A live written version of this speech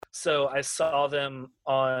So I saw them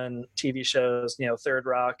on TV shows, Third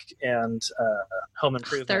Rock and Home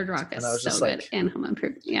Improvement. Third Rock and is I was so just good. like, And Home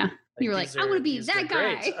Improvement. Yeah. You were like, I want to be that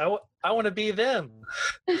guy. I want to be them.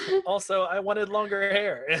 Also, I wanted longer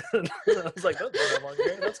hair. And I was like, oh, they have longer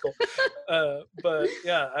hair. That's cool. But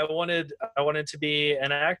yeah, I wanted to be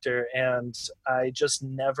an actor, and I just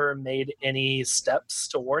never made any steps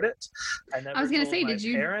toward it. I was going to say, did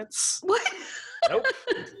you? Parents. What?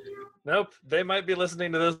 Nope. They might be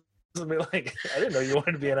listening to this and be like, I didn't know you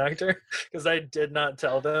wanted to be an actor, because I did not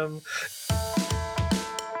tell them.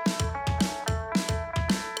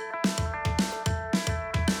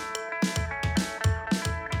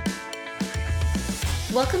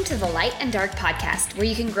 Welcome to the Light and Dark podcast, where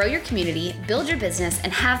you can grow your community, build your business,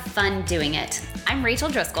 and have fun doing it. I'm Rachel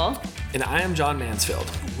Driscoll. And I am John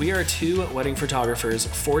Mansfield. We are two wedding photographers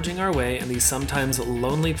forging our way in these sometimes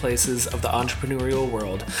lonely places of the entrepreneurial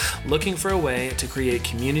world, looking for a way to create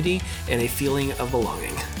community and a feeling of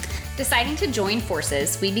belonging. Deciding to join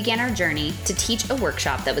forces, we began our journey to teach a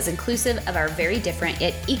workshop that was inclusive of our very different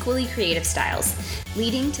yet equally creative styles,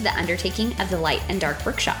 leading to the undertaking of the Light and Dark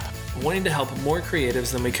workshop. Wanting to help more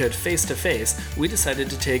creatives than we could face-to-face, we decided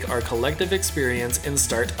to take our collective experience and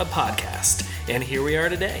start a podcast. And here we are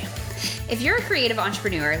today. If you're a creative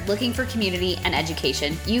entrepreneur looking for community and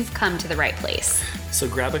education, you've come to the right place. So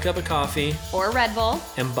grab a cup of coffee or a Red Bull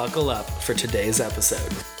and buckle up for today's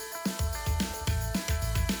episode.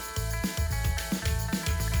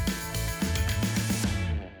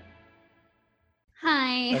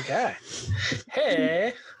 Hi. Okay.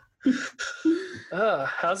 Hey.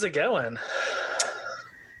 How's it going?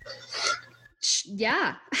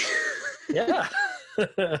 Yeah. Yeah.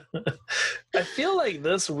 I feel like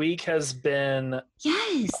this week has been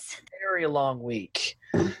a very long week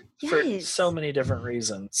for so many different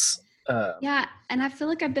reasons. Yeah, and I feel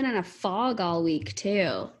like I've been in a fog all week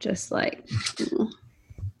too. Just like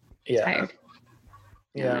tired.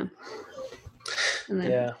 Yeah.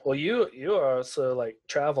 Yeah. Well, you are also like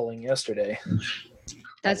traveling yesterday.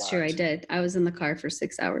 That's true. I did. I was in the car for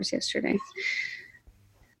 6 hours yesterday.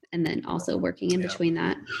 And then also working in between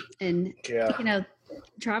that. And,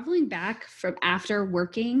 traveling back from after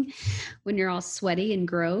working when you're all sweaty and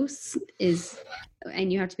gross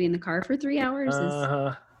and you have to be in the car for 3 hours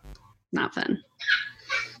is not fun.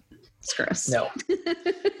 It's gross.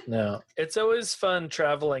 No. It's always fun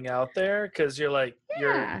traveling out there because you're like,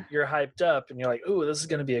 you're hyped up and you're like, ooh, this is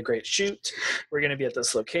going to be a great shoot. We're going to be at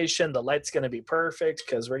this location. The light's going to be perfect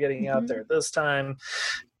because we're getting out there this time.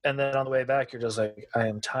 And then on the way back, you're just like, I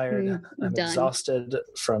am tired. I'm exhausted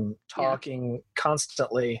from talking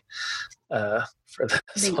constantly for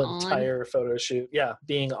this entire photo shoot. Yeah,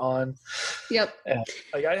 being on. Yep. And,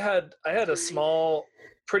 like I had a small,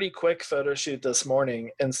 pretty quick photo shoot this morning,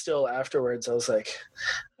 and still afterwards, I was like,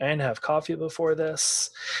 I didn't have coffee before this.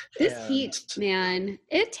 Heat, man,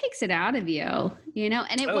 it takes it out of you, And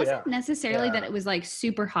it wasn't necessarily that it was like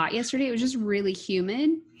super hot yesterday. It was just really humid.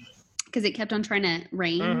 Because it kept on trying to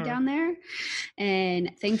rain down there.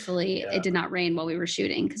 And thankfully, it did not rain while we were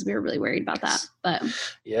shooting because we were really worried about that. But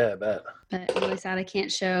yeah, I bet. But I'm really sad I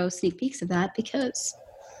can't show sneak peeks of that because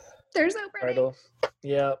they're so pretty. Bridal.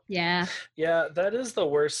 Yeah. Yeah. Yeah, that is the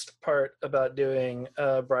worst part about doing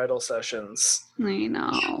bridal sessions. I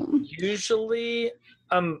know. Usually,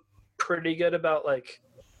 I'm pretty good about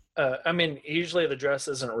usually the dress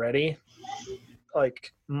isn't ready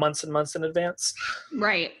like months and months in advance.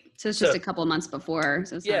 Right. So it's just a couple months before.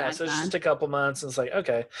 So it's it's just a couple months. And it's like,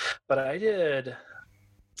 okay. But I did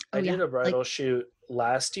a bridal shoot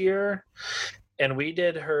last year, and we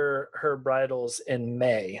did her bridals in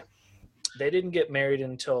May. They didn't get married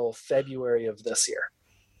until February of this year.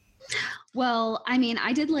 Well, I mean,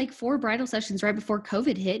 I did like 4 bridal sessions right before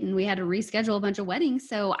COVID hit, and we had to reschedule a bunch of weddings.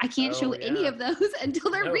 So I can't show any of those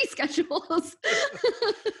until they're reschedules.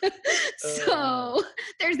 So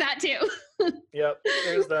there's that too. Yep,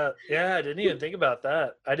 there's that. Yeah, I didn't even think about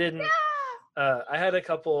that. I didn't. I had a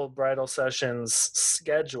couple bridal sessions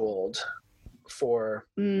scheduled for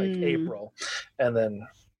like April, and then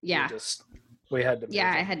we had to.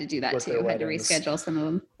 Yeah, I had to do that too. I had to reschedule some of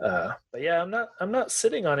them. But yeah, I'm not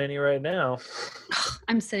sitting on any right now.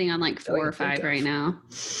 I'm sitting on like 4 or 5 right now.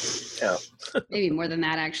 Yeah. Maybe more than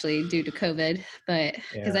that actually due to COVID, but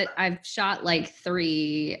because I've shot like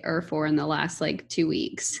 3 or 4 in the last like 2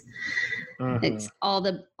 weeks. It's all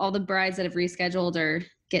the brides that have rescheduled are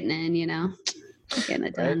getting in, getting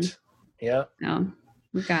it done. Right. Yeah. No.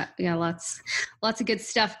 We got lots of good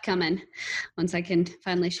stuff coming once I can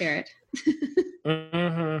finally share it.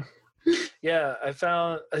 Yeah, I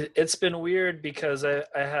found it's been weird because I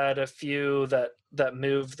had a few that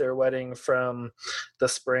moved their wedding from the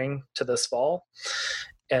spring to this fall.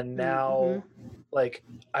 And now like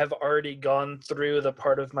I've already gone through the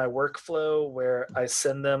part of my workflow where I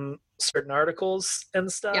send them certain articles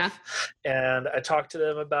and stuff, and I talk to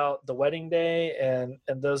them about the wedding day and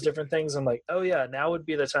those different things. I'm like, oh yeah, now would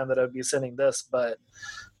be the time that I'd be sending this, but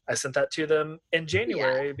I sent that to them in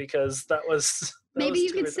January because that was maybe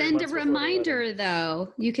you could send a reminder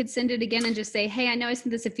though. You could send it again and just say, hey, I know I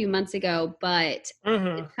sent this a few months ago, but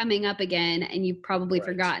it's coming up again and you've probably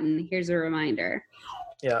forgotten. Here's a reminder.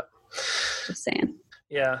 Yeah. Just saying.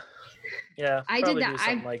 Yeah. Yeah. I did that.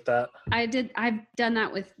 Something like that. I've done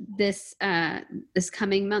that with this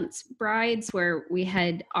coming month's brides, where we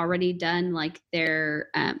had already done like their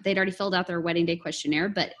they'd already filled out their wedding day questionnaire,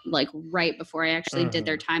 but like right before I actually did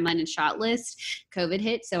their timeline and shot list, COVID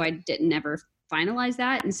hit. So I didn't ever finalize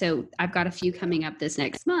that. And so I've got a few coming up this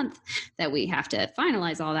next month that we have to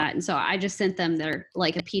finalize all that. And so I just sent them their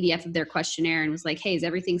like a PDF of their questionnaire and was like, hey, is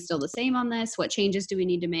everything still the same on this? What changes do we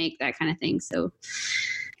need to make? That kind of thing. So,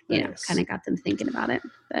 you know, kind of got them thinking about it.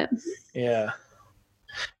 But yeah,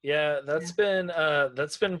 that's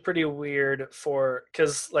been pretty weird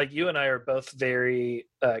because like you and I are both very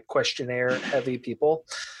questionnaire heavy people.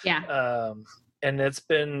 Yeah. And it's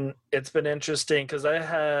been interesting because I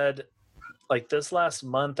had like this last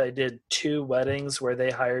month I did 2 weddings where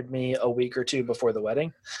they hired me a week or 2 before the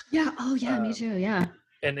wedding. Yeah. Oh yeah, me too. Yeah.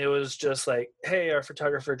 And it was just like, hey, our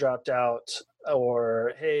photographer dropped out,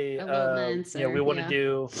 or hey, we want to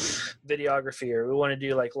do videography, or we want to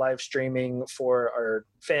do like live streaming for our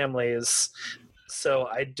families. So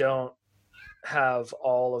I don't have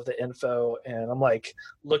all of the info, and I'm like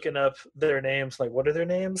looking up their names, like what are their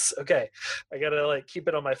names? Okay, I gotta like keep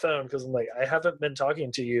it on my phone because I'm like, I haven't been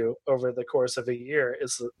talking to you over the course of a year.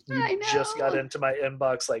 You just got into my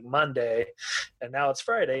inbox like Monday, and now it's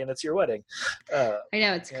Friday and it's your wedding. I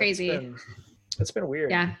know, it's crazy. It's been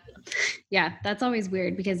weird. Yeah, that's always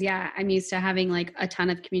weird because I'm used to having like a ton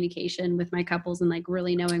of communication with my couples and like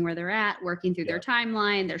really knowing where they're at, working through their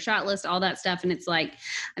timeline, their shot list, all that stuff. And it's like,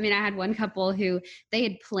 I mean, I had one couple who they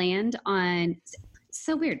had planned on,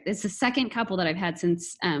 so weird. It's the second couple that I've had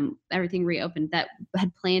since everything reopened that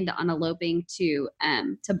had planned on eloping to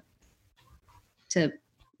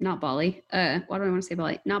not Bali. Why do I want to say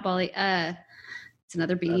Bali? Not Bali. It's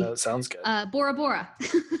another B. I know, it sounds good. Bora Bora.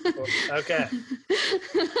 Okay.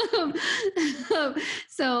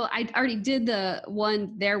 So I already did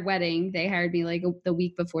their wedding. They hired me like the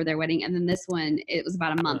week before their wedding. And then this one, it was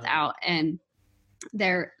about a month out, and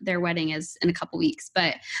their wedding is in a couple weeks,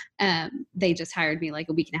 but they just hired me like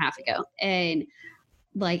a week and a half ago. And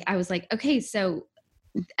like, I was like, okay, so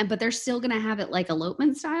but they're still going to have it like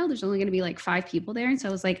elopement style. There's only going to be like 5 people there. And so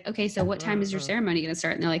I was like, okay, so what time is your ceremony going to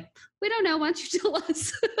start? And they're like, we don't know. Why don't you tell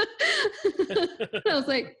us? I was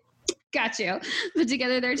like, got you. Put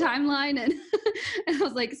together their timeline. And I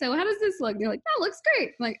was like, so how does this look? And they're like, that looks great.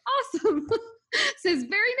 I'm like, awesome. So it's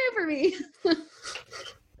very new for me.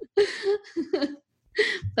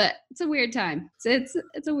 But it's a weird time. It's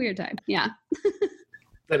a weird time. Yeah.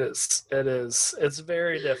 It is. It's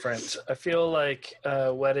very different. I feel like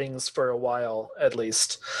weddings for a while, at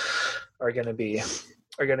least, are going to be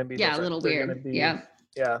different. A little weird.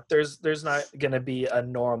 Yeah. There's not going to be a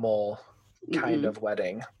normal kind of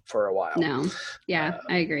wedding for a while. No. Yeah,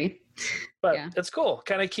 I agree. But it's cool.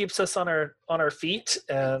 Kind of keeps us on our feet,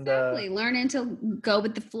 and exactly. Learning to go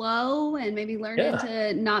with the flow, and maybe learning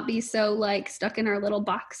to not be so like stuck in our little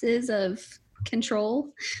boxes of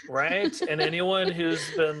control. Right. And anyone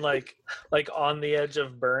who's been like on the edge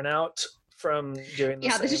of burnout from doing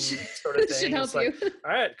the same sort of thing, it's like,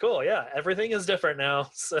 all right, cool. Yeah, everything is different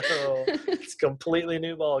now, so it's a completely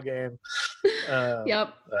new ball game.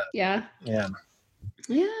 Yep. Yeah.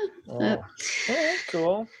 Oh,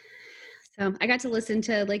 cool. So I got to listen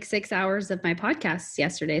to like 6 hours of my podcasts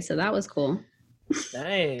yesterday, so that was cool.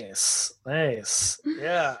 Nice.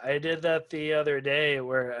 Yeah, I did that the other day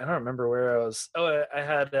where I don't remember where I was. Oh, I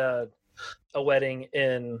had a wedding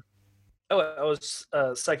in. Oh, I was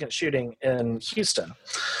second shooting in Houston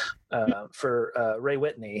for Ray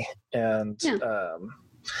Whitney, and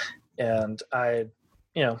I,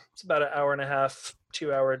 it's about an hour and a half,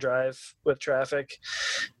 2-hour drive with traffic,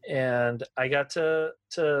 and I got to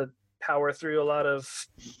power through a lot of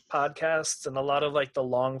podcasts and a lot of like the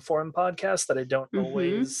long form podcasts that I don't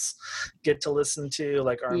always get to listen to,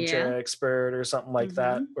 like Armchair Expert or something like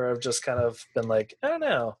that, where I've just kind of been like, I don't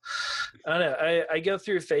know. I go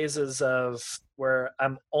through phases of where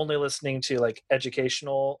I'm only listening to like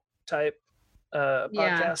educational type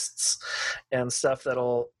podcasts and stuff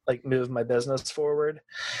that'll like move my business forward.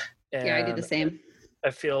 And I do the same. I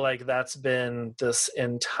feel like that's been this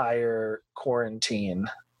entire quarantine.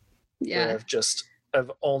 Yeah.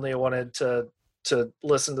 I've only wanted to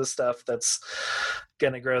listen to stuff that's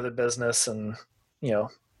going to grow the business and,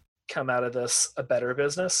 come out of this a better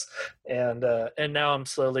business. And now I'm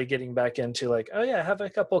slowly getting back into like, oh yeah, I have a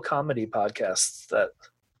couple comedy podcasts that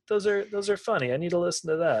those are funny. I need to listen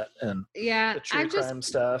to that. And the true crime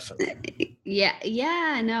stuff.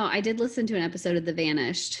 Yeah. No, I did listen to an episode of The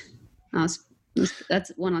Vanished.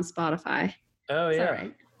 That's one on Spotify. Oh yeah. All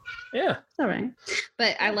right. Yeah. It's all right.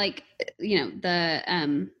 But I like,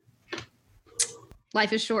 the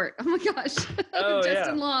Life is Short. Oh my gosh. Oh,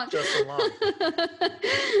 Justin Long. Justin Long.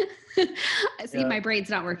 I see my brain's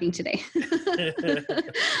not working today.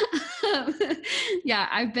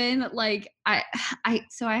 I've been like,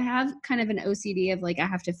 so I have kind of an OCD of like, I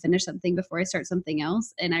have to finish something before I start something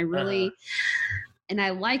else. And I really, and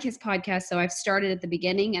I like his podcast. So I've started at the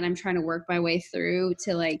beginning and I'm trying to work my way through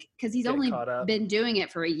to like, cause he's only been doing it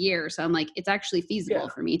for a year. So I'm like, it's actually feasible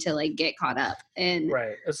for me to like get caught up. And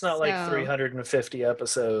right. It's not like 350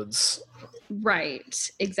 episodes. Right.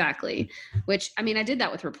 Exactly. Which, I mean, I did that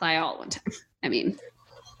with Reply All one time. I mean,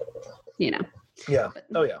 Yeah.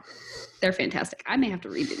 Oh yeah. They're fantastic. I may have to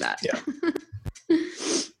redo that. Yeah.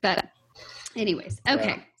 But anyways,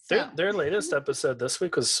 okay. Yeah. Their latest episode this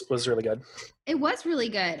week was really good. It was really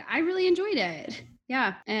good. I really enjoyed it.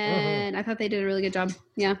 Yeah. And I thought they did a really good job.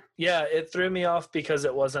 Yeah. Yeah. It threw me off because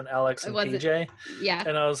it wasn't Alex and PJ. Yeah.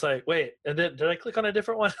 And I was like, wait, and then did I click on a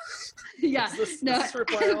different one? Yeah. This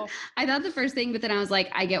Reply All? I thought the first thing, but then I was like,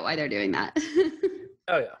 I get why they're doing that.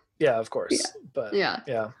 Oh yeah. Yeah, of course. Yeah. But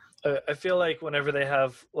yeah. I feel like whenever they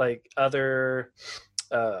have like other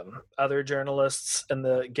journalists in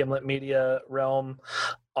the Gimlet Media realm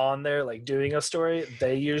on there, like doing a story,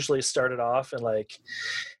 they usually started off and like,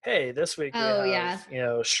 hey, this week we have,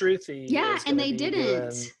 Shruti. Yeah, and they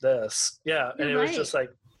didn't. This. Yeah, and it was just like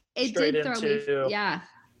straight into. Yeah.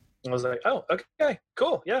 I was like, oh, okay,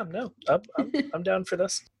 cool. Yeah, no, I'm down for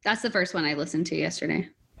this. That's the first one I listened to yesterday,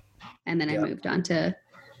 and then I moved on to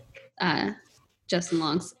Justin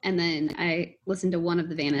Long's, and then I listened to one of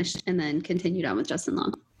The Vanished, and then continued on with Justin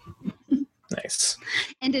Long. Nice.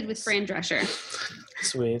 Ended with Fran Drescher.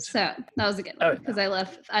 Sweet. So that was a good one because I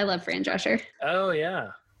love Fran Drescher. Oh yeah.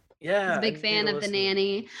 Yeah. I was a big fan of The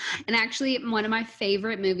Nanny. And actually one of my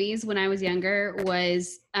favorite movies when I was younger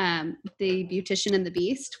was The Beautician and the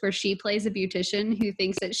Beast, where she plays a beautician who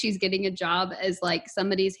thinks that she's getting a job as like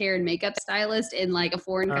somebody's hair and makeup stylist in like a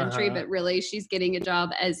foreign country, but really she's getting a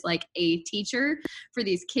job as like a teacher for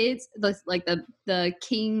these kids, like the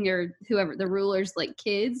king or whoever, the ruler's like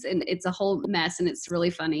kids, and it's a whole mess and it's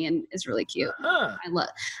really funny and it's really cute.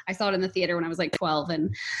 I saw it in the theater when I was like 12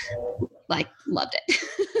 and like loved it.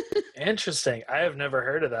 Interesting. I have never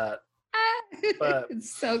heard of that. But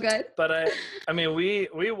it's so good. But I mean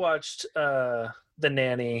we watched The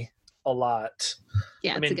Nanny a lot.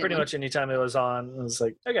 Yeah, I mean pretty much anytime it was on, it was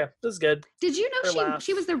like, okay, this is good. Did you know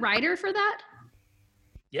she was the writer for that?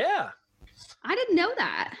 Yeah. I didn't know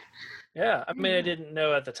that. Yeah. I mean I didn't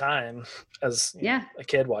know at the time as a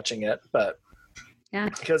kid watching it, but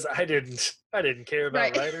because I didn't care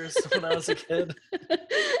about writers when I was a kid.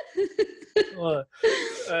 Well,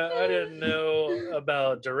 I didn't know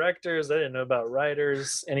about directors. I didn't know about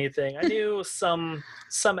writers, anything. I knew some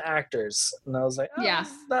actors, and I was like, oh, this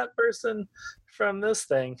is that person from this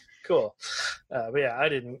thing. Cool. But yeah, I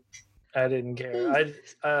didn't care.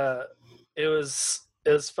 It was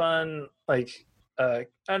fun. Like, I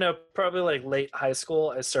don't know, probably like late high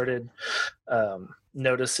school, I started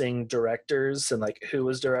noticing directors and like who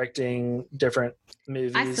was directing different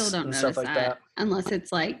movies. I still don't and notice stuff like that unless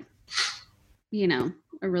it's like,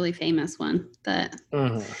 a really famous one. That.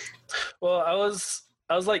 Well, I was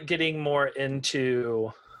like getting more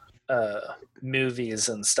into movies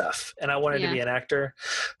and stuff, and I wanted to be an actor,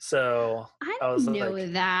 so I was know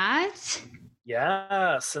like, that.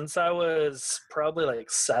 Yeah, since I was probably like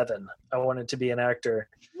 7, I wanted to be an actor.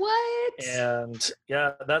 What? And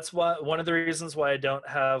yeah, that's one of the reasons why I don't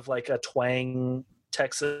have like a twang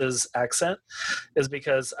Texas accent is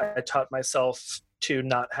because I taught myself to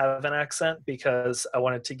not have an accent because I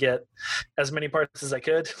wanted to get as many parts as I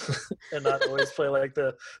could and not always play like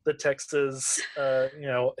the Texas,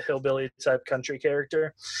 hillbilly type country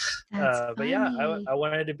character. But yeah, I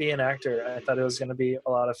wanted to be an actor. I thought it was going to be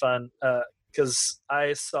a lot of fun because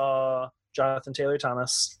I saw Jonathan Taylor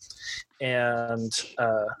Thomas and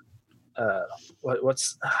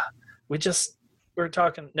we weren't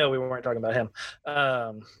talking about him.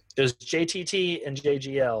 It was JTT and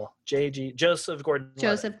JGL. Joseph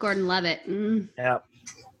Gordon-Levitt. Mm. Yeah.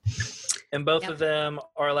 And both of them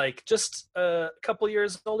are like just a couple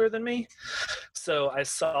years older than me. So I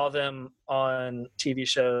saw them on TV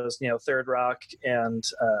shows, Third Rock and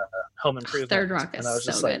Home Improvement. Third Rock is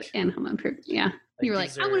so good. And Home Improvement. Yeah. You were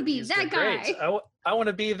like, I want to be that guy. I want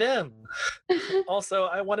to be them. Also,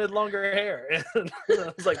 I wanted longer hair. And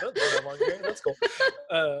I was like, oh, they have longer hair. That's cool.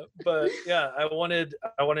 But yeah, I wanted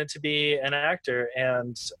to be an actor,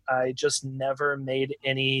 and I just never made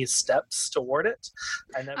any steps toward it.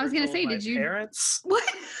 I was going to say, did you? Parents. What?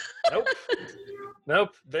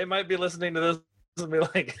 Nope. They might be listening to this and be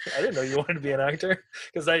like, I didn't know you wanted to be an actor,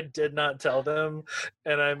 because I did not tell them,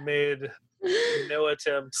 and I made no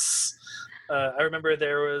attempts. I remember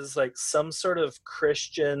there was like some sort of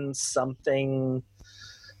Christian something.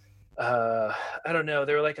 I don't know.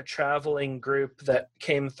 They were like a traveling group that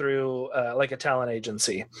came through like a talent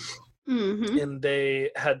agency. Mm-hmm. And they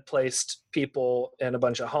had placed people in a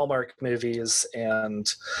bunch of Hallmark movies and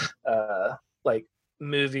like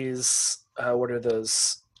movies. What are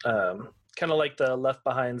those? Kind of like the Left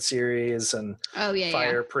Behind series and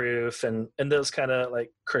Fireproof and those kind of like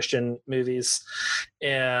Christian movies.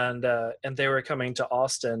 And they were coming to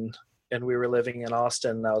Austin, and we were living in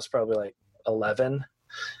Austin. And I was probably like 11.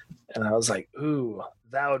 And I was like, ooh,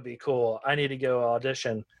 that would be cool. I need to go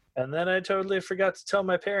audition. And then I totally forgot to tell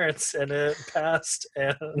my parents, and it passed,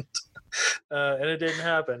 and it didn't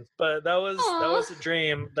happen. But that was a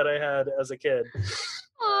dream that I had as a kid,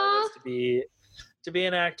 was to be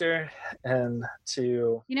an actor and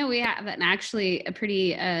to... we have actually a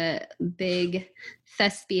pretty big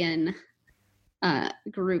thespian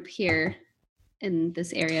group here in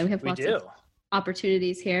this area. We have lots of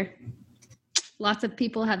opportunities here. Lots of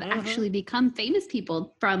people have actually become famous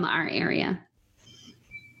people from our area.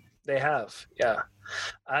 They have, yeah.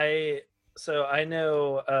 I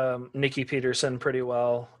know Nikki Peterson pretty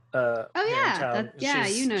well. You know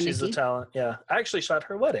Nikki. She's a talent. Yeah, I actually shot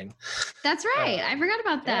her wedding. That's right. I forgot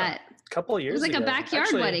about that. A couple of years ago. It was like a backyard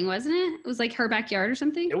wedding, wasn't it? It was like her backyard or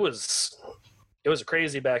something. It was a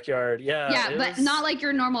crazy backyard. Yeah. Yeah, but not like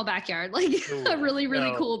your normal backyard. Like a really,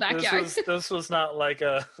 really cool backyard. This was not like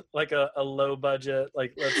a low budget,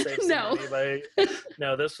 like let's save some money.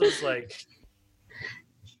 No, this was like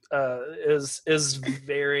is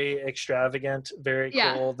very extravagant, very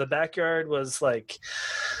cool. The backyard was like,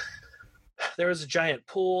 there was a giant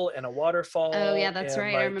pool and a waterfall. Oh yeah, that's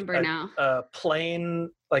right. I remember now. A plane,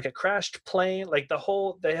 like a crashed plane, like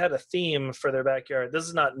they had a theme for their backyard. This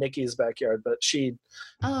is not Nikki's backyard, but she.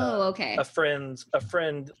 Okay. A friend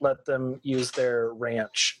let them use their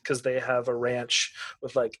ranch, because they have a ranch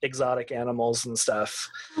with like exotic animals and stuff.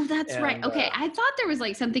 Oh, that's right. Okay, I thought there was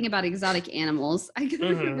like something about exotic animals. I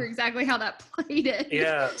couldn't remember exactly how that played it.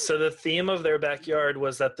 Yeah. So the theme of their backyard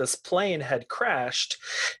was that this plane had crashed,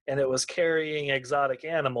 and it was carrying exotic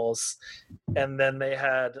animals, and then they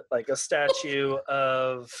had like a statue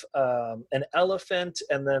of an elephant,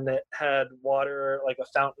 and then it had water, like a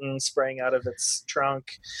fountain spraying out of its trunk.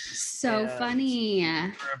 So funny. There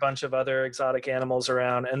were a bunch of other exotic animals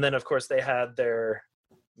around, and then of course they had their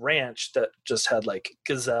ranch that just had like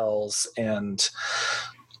gazelles and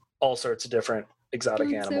all sorts of different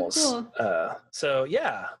exotic animals. So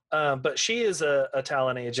cool. But she is a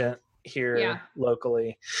talent agent here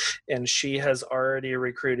locally, and she has already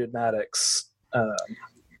recruited Maddox.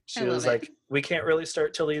 She was like, we can't really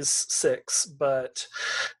start till he's 6, but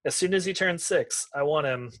as soon as he turns 6, I want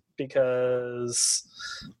him, because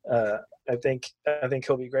I think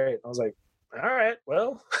he'll be great. I was like, all right,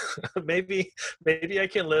 well, maybe I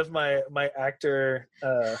can live my actor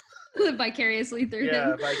vicariously through him.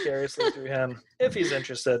 Yeah, vicariously through him, if he's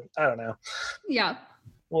interested. I don't know. Yeah.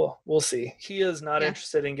 Well, we'll see. He is not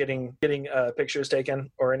interested in getting pictures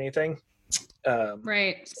taken or anything.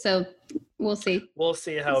 Right. So we'll see. We'll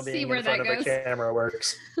see how being in front of a camera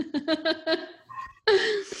works.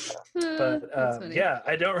 But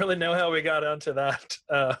I don't really know how we got onto that.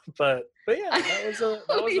 But yeah, that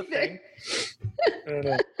was a thing.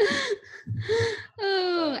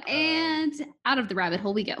 And out of the rabbit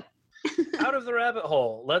hole we go. Out of the rabbit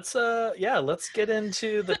hole. Let's get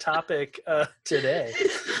into the topic today.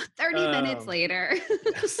 30 minutes later.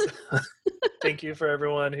 Yes. Thank you for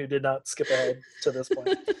everyone who did not skip ahead to this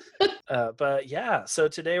point. But yeah, so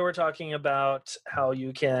today we're talking about how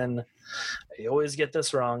you can, I always get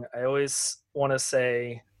this wrong. I always want to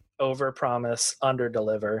say over promise, under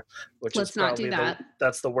deliver, which Let's is probably not do that.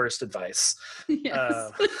 That's the worst advice.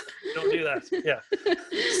 Yes. Don't do that. Yeah.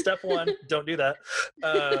 Step 1, don't do that.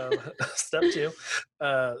 Step 2.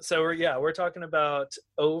 So we're talking about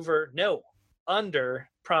under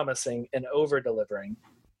promising and over delivering.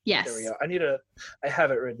 Yes. There we go. I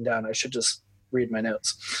have it written down. I should just read my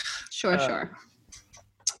notes. Sure.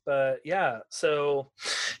 But yeah, so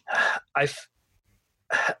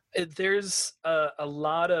there's a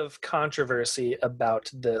lot of controversy about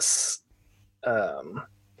this.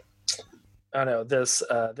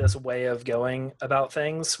 This way of going about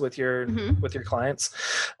things with your clients.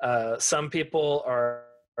 Some people are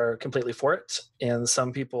completely for it, and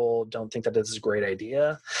some people don't think that it's a great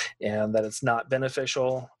idea and that it's not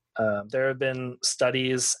beneficial. There have been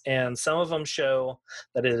studies, and some of them show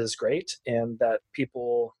that it is great and that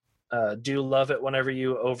people do love it whenever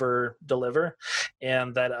you over deliver,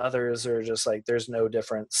 and that others are just like, there's no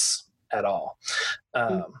difference at all.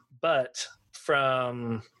 But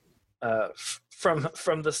from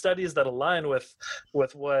the studies that align with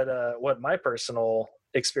what my personal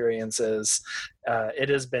experience is, it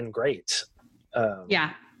has been great.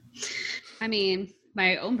 Yeah. I mean,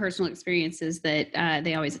 my own personal experience is that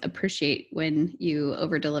they always appreciate when you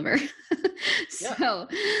over deliver. So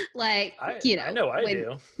like, I know I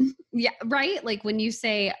do. Yeah. Right. Like when you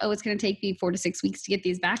say, oh, it's going to take me 4 to 6 weeks to get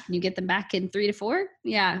these back, and you get them back in 3 to 4.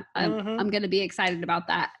 Yeah. I'm going to be excited about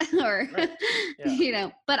that. Or, right.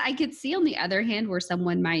 But I could see on the other hand where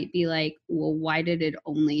someone might be like, well, why did it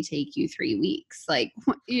only take you 3 weeks? Like,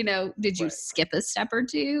 did you skip a step or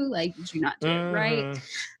two? Like, did you not do it right?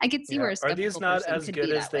 I could see where a skeptical Are these not as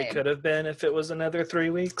good as they could have been if it was another 3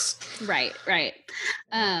 weeks? Right.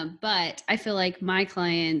 But I feel like my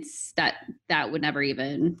clients, that would never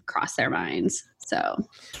even cross their minds. So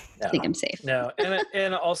I think I'm safe. No.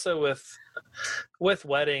 And also with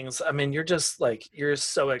weddings, I mean, you're just like, you're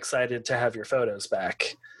so excited to have your photos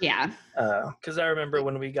back. Yeah. Cause I remember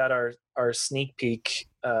when we got our sneak peek,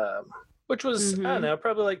 which was, I don't know,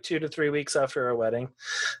 probably like 2 to 3 weeks after our wedding.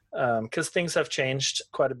 Cause things have changed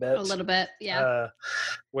quite a bit. A little bit. Yeah.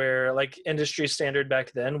 Where like industry standard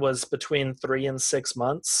back then was between 3 and 6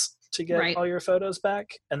 months to get all your photos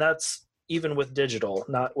back. And that's even with digital,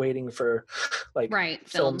 not waiting for like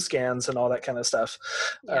film scans and all that kind of stuff.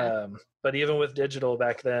 Yeah. But even with digital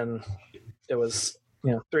back then, it was,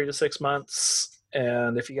 3 to 6 months.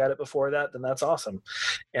 And if you got it before that, then that's awesome.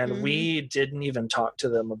 And we didn't even talk to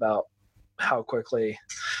them about how quickly.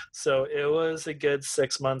 So it was a good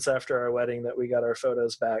 6 months after our wedding that we got our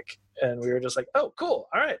photos back. And we were just like, oh, cool.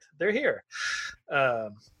 All right, they're here.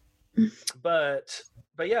 But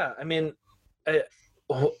yeah, I mean,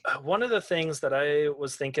 one of the things that I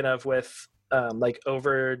was thinking of with like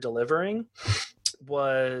over delivering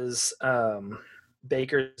was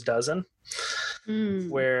Baker's Dozen,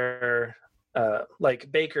 where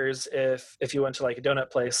like Baker's, if you went to like a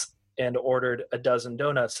donut place and ordered a dozen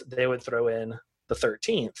donuts, they would throw in the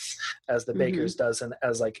 13th as the Baker's Dozen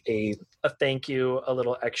as like a thank you, a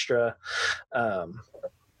little extra.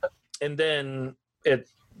 And then it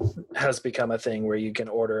has become a thing where you can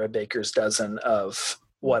order a Baker's Dozen of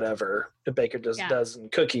whatever, a Baker's Dozen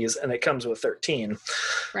cookies, and it comes with 13.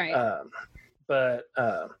 Right. But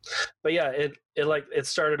yeah, it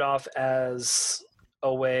started off as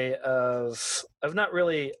a way of not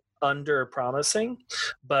really under promising,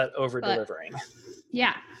 but over delivering.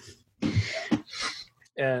 Yeah.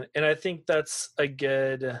 And I think that's a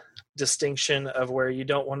good distinction of where you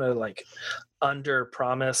don't want to like under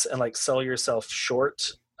promise and like sell yourself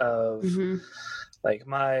short of like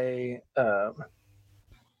my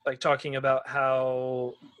like talking about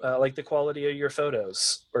how like the quality of your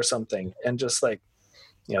photos or something, and just like,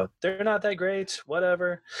 they're not that great,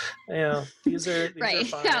 whatever, these are fine.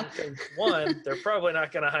 Yeah. One, they're probably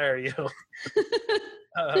not going to hire you.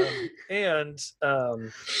 And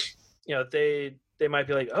they might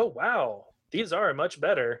be like, oh wow, these are much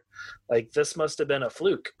better, like this must have been a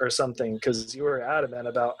fluke or something, because you were adamant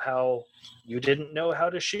about how you didn't know how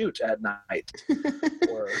to shoot at night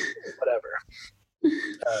or whatever.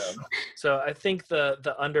 So I think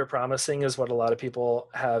the under promising is what a lot of people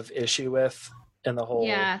have issue with in the whole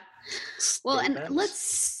statement. Well, and let's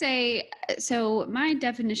say, so my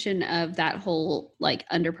definition of that whole like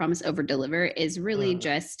under promise over deliver is really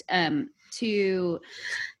just to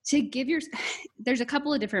give there's a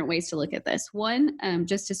couple of different ways to look at this. One,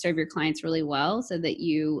 just to serve your clients really well, so that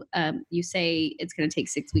you say it's going to take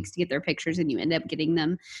 6 weeks to get their pictures and you end up getting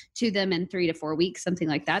them to them in 3 to 4 weeks, something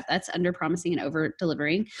like that. That's under promising and over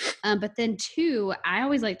delivering. But then 2, I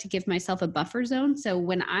always like to give myself a buffer zone. So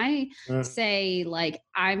when I say like,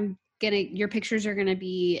 your pictures are going to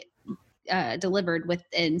be delivered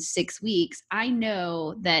within 6 weeks, I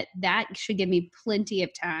know that should give me plenty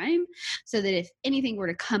of time so that if anything were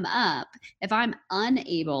to come up, if I'm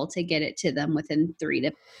unable to get it to them within 3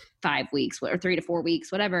 to 5 weeks or 3 to 4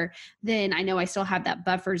 weeks, whatever, then I know I still have that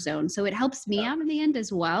buffer zone. So it helps me out in the end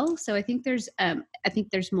as well. So I think there's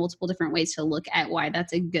multiple different ways to look at why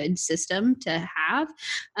that's a good system to have.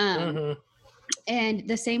 And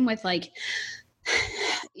the same with like,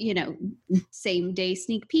 you know, same day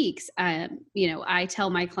sneak peeks. You know, I tell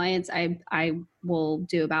my clients I will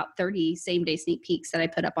do about 30 same day sneak peeks that I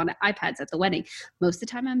put up on iPads at the wedding. Most of the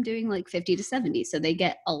time I'm doing like 50 to 70. So they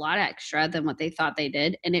get a lot extra than what they thought they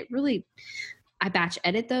did. And it really, I batch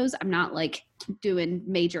edit those. I'm not like doing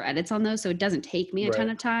major edits on those. So it doesn't take me a ton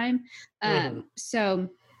of time. So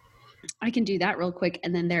I can do that real quick.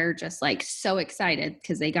 And then they're just like so excited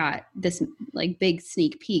because they got this like big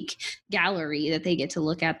sneak peek gallery that they get to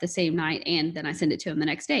look at the same night. And then I send it to them the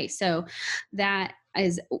next day. So that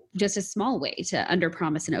is just a small way to under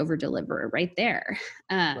promise and over deliver right there.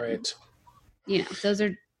 Right. You know, those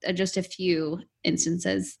are just a few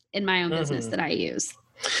instances in my own business that I use.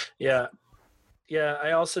 Yeah. Yeah.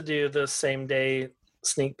 I also do the same day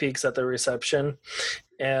sneak peeks at the reception,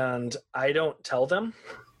 and I don't tell them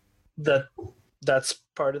that that's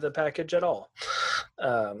part of the package at all.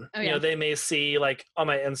 You know, they may see like on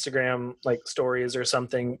my Instagram, like stories or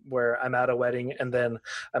something where I'm at a wedding and then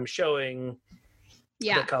I'm showing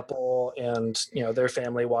the couple and, you know, their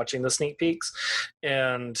family watching the sneak peeks.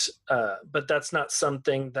 And, but that's not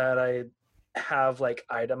something that I have like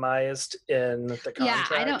itemized in the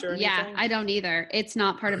contract I don't either. It's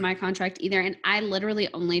not part of my contract either. And I literally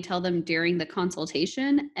only tell them during the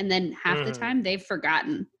consultation, and then half the time they've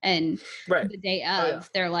forgotten. And the day of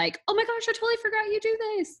they're like, oh my gosh, I totally forgot you do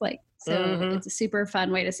this. Like, so it's a super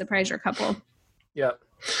fun way to surprise your couple. Yeah.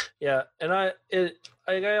 Yeah. And I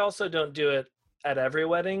also don't do it at every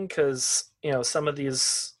wedding, because, you know, some of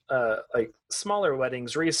these like smaller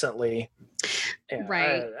weddings recently,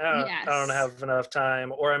 I don't have enough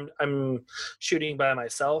time, or I'm shooting by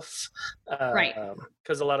myself,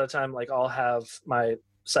 because a lot of time, like, I'll have my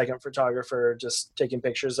second photographer just taking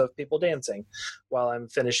pictures of people dancing while I'm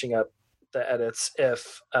finishing up the edits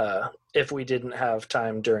if we didn't have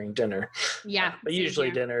time during dinner. But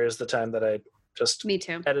usually dinner is the time that I just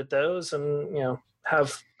edit those and, you know,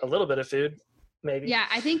 have a little bit of food. Maybe. Yeah,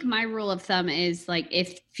 I think my rule of thumb is like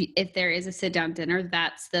if there is a sit down dinner,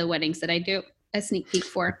 that's the weddings that I do a sneak peek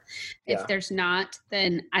for. If there's not,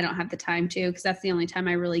 then I don't have the time to, because that's the only time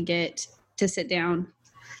I really get to sit down.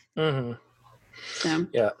 So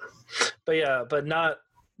but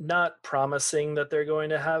not promising that they're going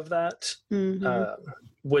to have that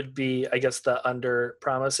would be, I guess, the under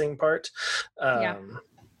promising part.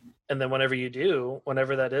 And then whenever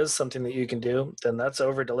that is something that you can do, then that's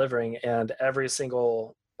over delivering. And every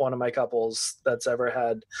single one of my couples that's ever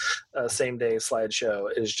had a same day slideshow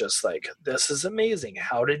is just like, this is amazing.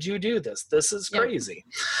 How did you do this? This is crazy.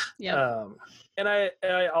 And I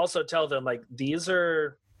also tell them, like, these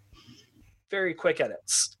are very quick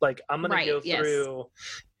edits. Like, I'm going to go through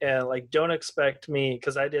and, like, don't expect me,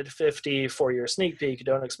 because I did 50 for your sneak peek,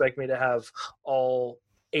 don't expect me to have all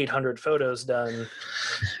 800 photos done.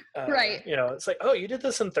 You know, it's like, oh, you did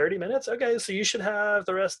this in 30 minutes? Okay, so you should have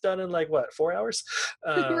the rest done in like what, 4 hours?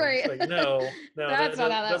 Like, no, that's not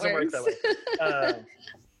how that doesn't works. work that way.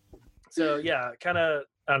 So yeah, kind of,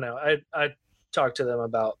 I don't know. I talk to them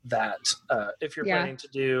about that. If you're planning to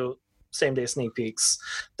do same day sneak peeks,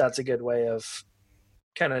 that's a good way of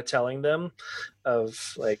kind of telling them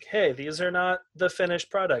of like, hey, these are not the finished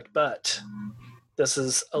product, but this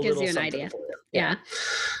is a little something idea for you.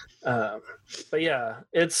 But yeah,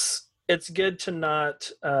 it's good to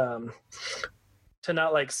not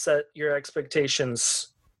like set your expectations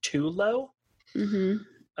too low. You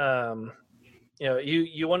know,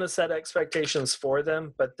 you want to set expectations for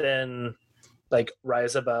them, but then like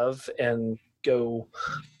rise above and go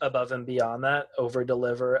above and beyond that, over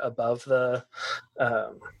deliver above the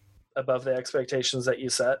expectations that you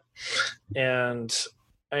set. And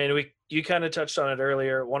I mean, you kind of touched on it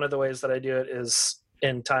earlier. One of the ways that I do it is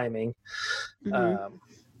in timing,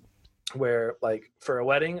 where like for a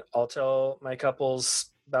wedding, I'll tell my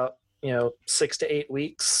couples about, you know, 6 to 8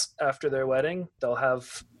 weeks after their wedding, they'll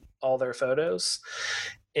have all their photos,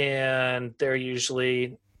 and they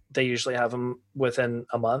usually have them within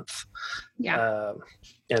a month.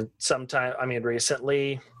 And sometime, I mean,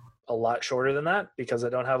 recently a lot shorter than that, because I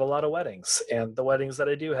don't have a lot of weddings, and the weddings that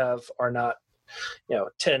I do have are not, you know,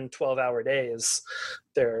 10, 12-hour days.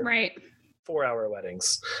 They're 4-hour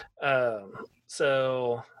weddings.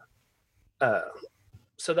 So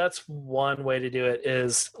that's one way to do it,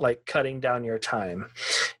 is like cutting down your time,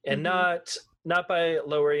 and not by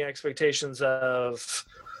lowering expectations of,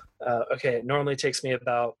 okay, it normally takes me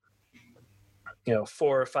about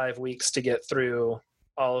 4 or 5 weeks to get through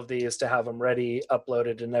all of these to have them ready,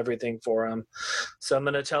 uploaded and everything for them. So I'm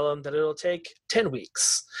going to tell them that it'll take 10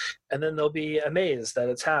 weeks, and then they'll be amazed that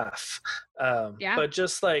it's half. But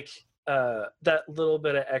just like that little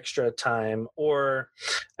bit of extra time, or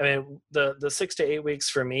I mean, the 6 to 8 weeks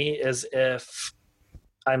for me is if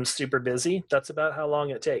I'm super busy. That's about how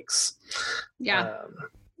long it takes.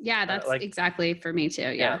 That's exactly for me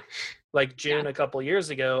too. Like June a couple years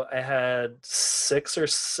ago, I had 6 or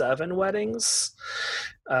 7 weddings,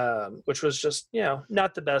 which was just,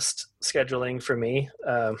 not the best scheduling for me.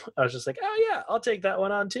 I was just like, oh yeah, I'll take that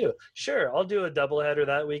one on too. Sure, I'll do a doubleheader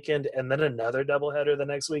that weekend and then another doubleheader the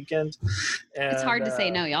next weekend. And, it's hard to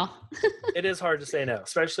say no, y'all. It is hard to say no,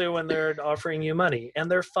 especially when they're offering you money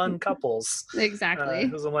and they're fun couples. Exactly.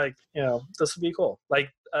 Because I'm like, this would be cool. Like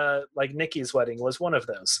Nikki's wedding was one of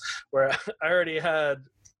those where I already had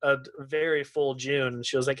a very full June.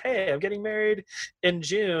 She was like, hey, I'm getting married in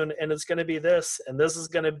June and it's going to be this, and this is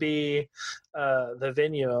going to be the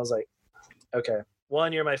venue. I was like, okay,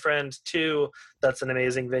 1, you're my friend. 2, that's an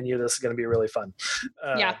amazing venue. This is going to be really fun.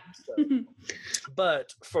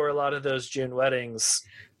 But for a lot of those June weddings,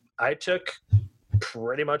 I took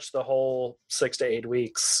pretty much the whole 6 to 8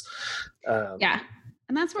 weeks. And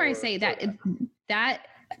that's where I say that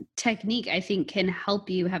technique, I think, can help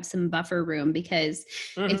you have some buffer room, because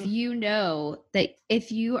if you know that if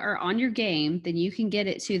you are on your game, then you can get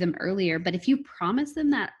it to them earlier. But if you promise them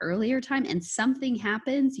that earlier time and something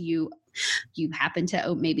happens, you happen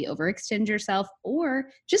to maybe overextend yourself, or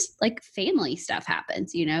just like family stuff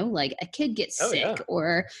happens, like a kid gets sick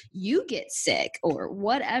or you get sick or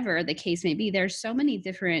whatever the case may be. There's so many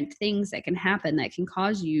different things that can happen that can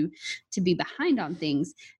cause you to be behind on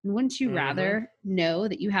things. And wouldn't you rather know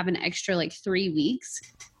that you have an extra like 3 weeks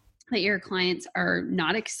that your clients are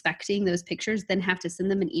not expecting those pictures, then have to send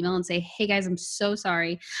them an email and say, hey guys, I'm so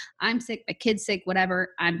sorry. I'm sick, my kid's sick,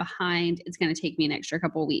 whatever. I'm behind. It's going to take me an extra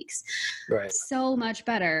couple of weeks. Right. So much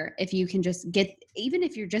better if you can just even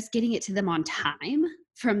if you're just getting it to them on time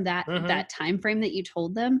from that time frame that you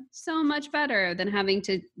told them, so much better than having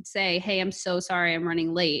to say, hey, I'm so sorry, I'm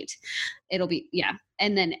running late. It'll be,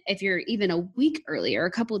 And then if you're even a week early or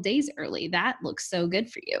a couple of days early, that looks so good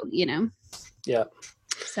for you, Yeah.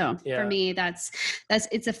 So for me, that's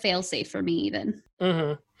it's a fail safe for me even.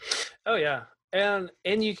 Oh yeah. And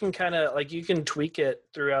you can kind of like, you can tweak it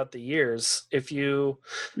throughout the years. If you,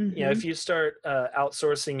 if you start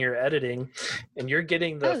outsourcing your editing and you're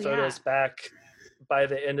getting the photos back by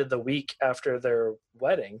the end of the week after their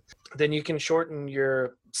wedding, then you can shorten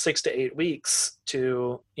your 6 to 8 weeks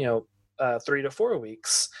to, 3 to 4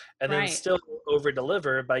 weeks, and then still over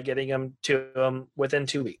deliver by getting them to them within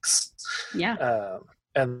 2 weeks.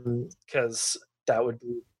 And because that would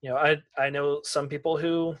be, I know some people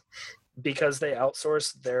who, because they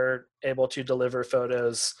outsource, they're able to deliver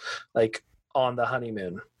photos like on the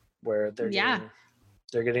honeymoon, where they're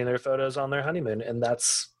getting their photos on their honeymoon, and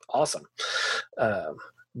that's awesome.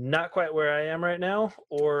 Not quite where I am right now,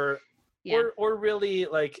 or really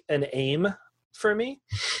like an aim for me.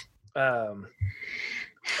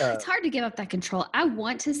 It's hard to give up that control. I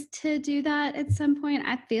want to do that at some point,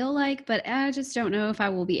 I feel like, but I just don't know if I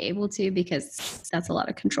will be able to, because that's a lot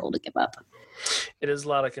of control to give up. It is a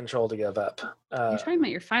lot of control to give up. You're talking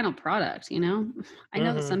about your final product, I know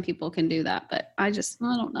that some people can do that, but I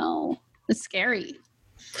don't know. It's scary.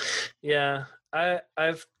 Yeah.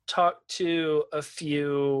 I've talked to a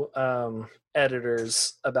few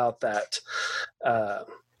editors about that.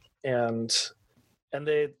 And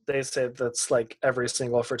they say that's like every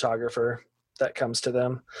single photographer that comes to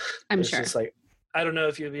them. I'm sure. It's just like, I don't know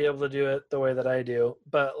if you'll be able to do it the way that I do,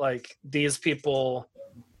 but like these people,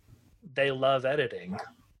 they love editing.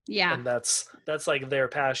 Yeah. And that's like their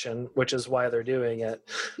passion, which is why they're doing it.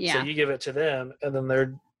 Yeah. So you give it to them, and then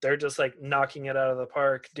they're just like knocking it out of the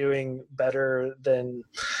park, doing better than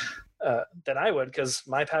I would, because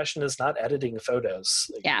my passion is not editing photos.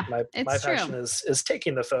 Like, my passion is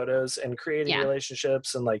taking the photos and creating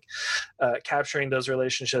relationships, and like capturing those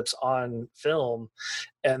relationships on film.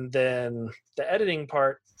 And then the editing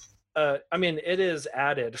part, I mean, it is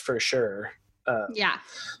added for sure.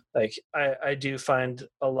 Like I do find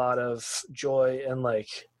a lot of joy in like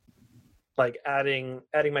adding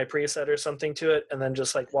my preset or something to it, and then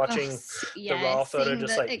just like watching the raw photo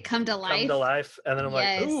just like it come to life, and then I'm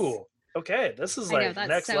like, ooh, okay, this is like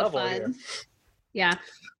next so level fun. Here. Yeah.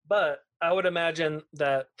 But I would imagine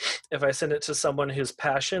that if I send it to someone whose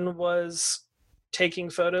passion was taking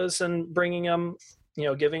photos and bringing them,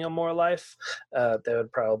 giving them more life, they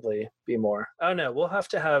would probably be more. Oh no, we'll have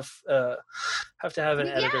to have an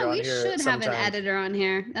editor on here. Yeah, we should have an editor on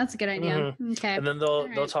here. That's a good idea. Mm-hmm. Okay. And then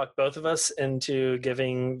they'll talk both of us into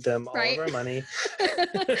giving them all of our money,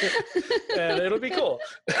 and it'll be cool.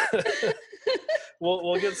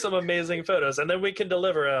 We'll get some amazing photos, and then we can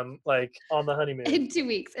deliver them like on the honeymoon in 2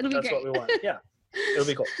 weeks. It'll be great. That's what we want. Yeah, it'll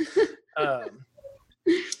be cool.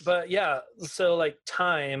 But yeah, so like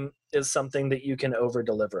time is something that you can over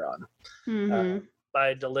deliver on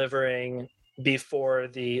by delivering before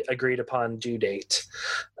the agreed upon due date,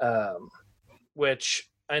 which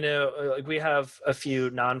I know we have a few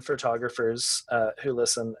non-photographers who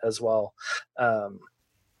listen as well,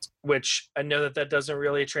 which I know that doesn't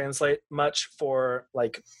really translate much for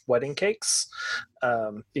like wedding cakes,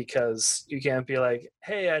 because you can't be like,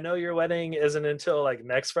 hey, I know your wedding isn't until like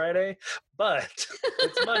next Friday, but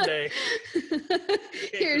it's Monday.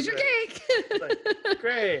 Here's your cake. Like,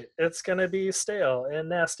 great. It's going to be stale and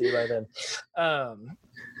nasty by then.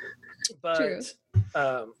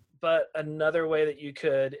 But another way that you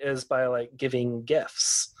could is by like giving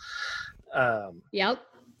gifts. Yep.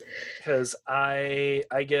 Because I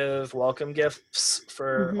give welcome gifts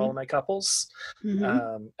for all of my couples.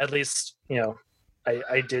 At least,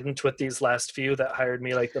 I didn't with these last few that hired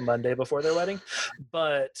me like the Monday before their wedding,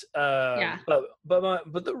 but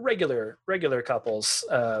the regular couples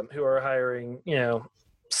who are hiring,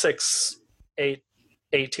 6, 8,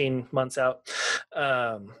 18 months out,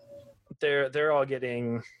 they're all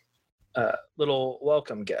getting little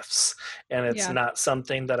welcome gifts, and it's not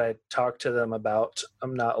something that I talk to them about.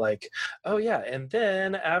 I'm not like, oh yeah, and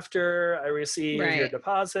then after I receive your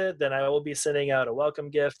deposit, then I will be sending out a welcome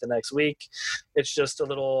gift the next week. It's just a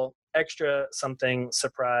little extra something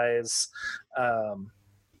surprise,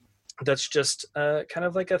 that's just kind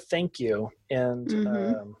of like a thank you, and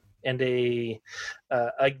a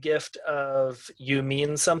gift of you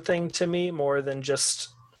mean something to me more than just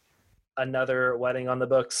another wedding on the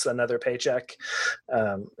books, another paycheck.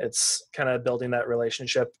 It's kind of building that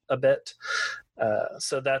relationship a bit.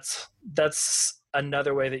 So that's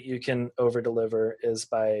another way that you can over deliver, is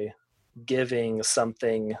by giving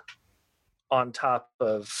something on top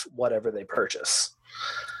of whatever they purchase.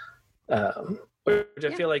 Which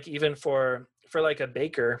I feel like even for like a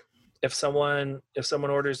baker, if someone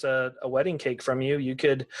orders a wedding cake from you, you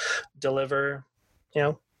could deliver,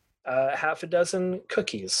 half a dozen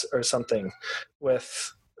cookies or something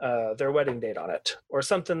with their wedding date on it, or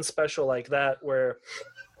something special like that, where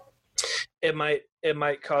it might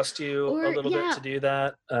cost you a little bit to do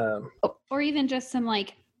that, or even just some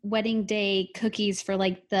like wedding day cookies for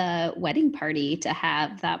like the wedding party to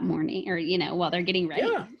have that morning, or while they're getting ready.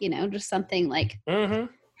 Just something like, hey,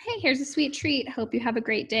 here's a sweet treat, hope you have a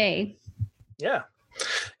great day.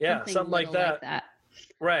 Something like that.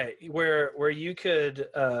 Right, where you could,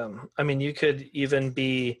 you could even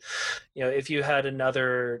be, if you had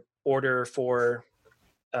another order for,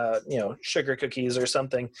 sugar cookies or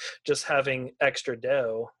something, just having extra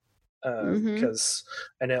dough, because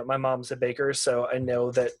I know my mom's a baker, so I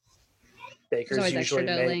know that bakers usually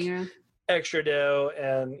make extra dough,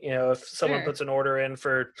 and if someone puts an order in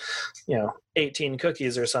for, 18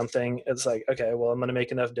 cookies or something, it's like, okay, well, I'm going to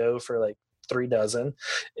make enough dough for like 3 dozen,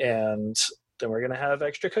 and then we're going to have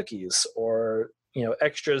extra cookies, or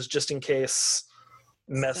extras just in case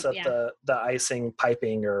mess up the icing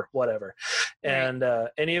piping or whatever. And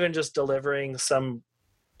even just delivering some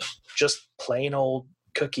just plain old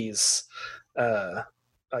cookies,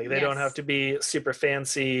 like they don't have to be super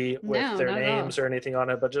fancy with their names or anything on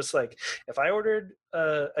it, but just like if I ordered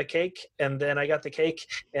a cake and then I got the cake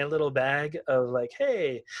and a little bag of like,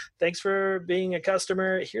 hey, thanks for being a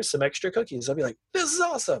customer, here's some extra cookies, I'll be like, this is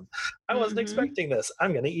awesome, I wasn't expecting this,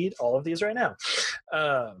 I'm gonna eat all of these right now.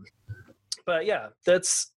 But yeah,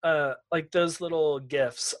 that's like those little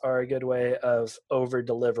gifts are a good way of over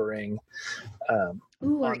delivering.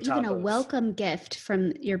 Or even a welcome gift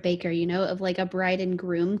from your baker, of like a bride and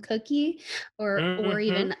groom cookie, or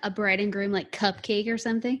even a bride and groom like cupcake or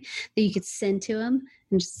something that you could send to them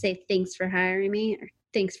and just say, thanks for hiring me, or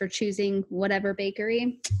thanks for choosing whatever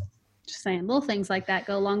bakery. Just saying, little things like that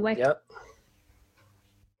go a long way. Yep.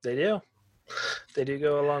 They do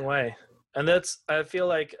go a long way. And I feel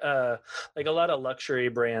like a lot of luxury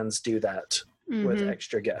brands do that with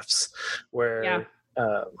extra gifts, where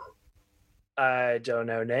I don't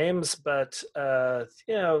know names, but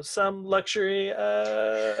some luxury,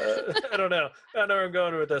 I don't know where I'm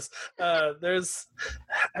going with this. I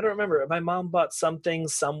don't remember. My mom bought something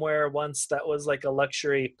somewhere once that was like a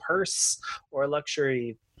luxury purse or a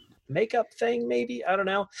luxury makeup thing, maybe, I don't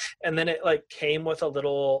know. And then it like came with a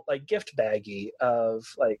little like gift baggie of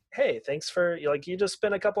like, hey, thanks for like, you just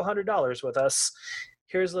spent a couple $100 with us.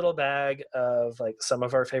 Here's a little bag of like some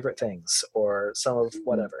of our favorite things or some of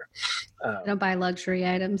whatever. I don't buy luxury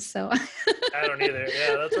items, so I don't either.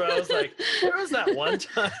 Yeah, that's what I was like. There was that one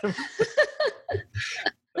time.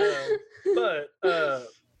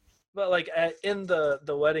 But like in the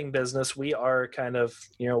wedding business, we are kind of,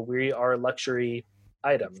 we are luxury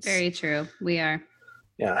items. Very true. We are.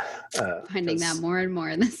 Yeah. Finding that more and more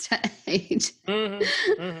in this age.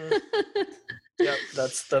 Mm-hmm, mm-hmm. Yep.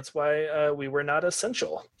 That's why we were not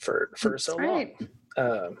essential for so long.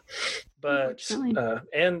 But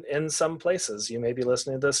and in some places you may be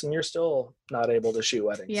listening to this and you're still not able to shoot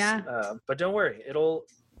weddings. Yeah. But don't worry, it'll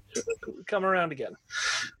come around again.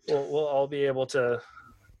 We'll all be able to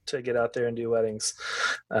get out there and do weddings.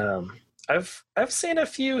 I've seen a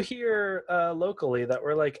few here locally that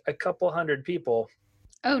were like a couple hundred people.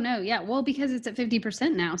 Oh no, yeah. Well, because it's at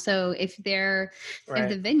 50% now. So if if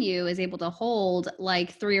the venue is able to hold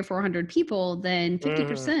like 300 or 400 people, then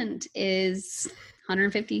 50% is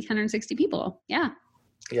 150, 160 people. Yeah.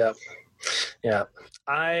 Yeah. Yeah.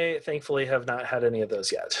 I thankfully have not had any of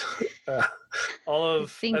those yet. I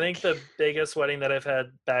think the biggest wedding that I've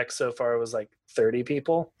had back so far was like 30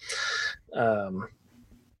 people.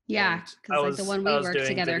 Yeah. Because like the one we worked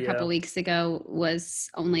together a couple weeks ago was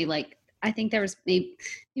only like, I think there was maybe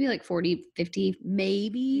like 40, 50,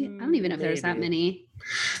 maybe. I don't even know if there was that many.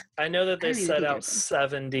 I know that they set out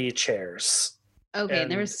 70 chairs. Okay,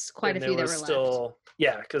 and there was quite a few that were still left.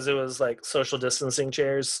 Yeah, because it was like social distancing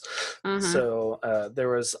chairs. So there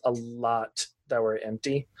was a lot that were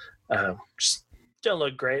empty. Just don't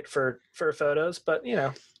look great for photos, but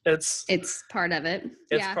it's part of it.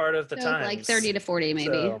 It's part of the time. Like 30 to 40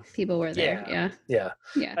 maybe people were there. Yeah.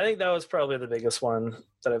 I think that was probably the biggest one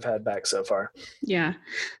that I've had back so far. Yeah.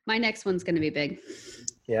 My next one's going to be big.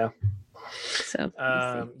 Yeah. So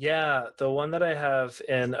the one that I have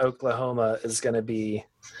in Oklahoma is going to be,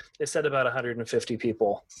 they said about 150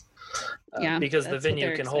 people. Because the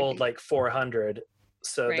venue can hold like 400.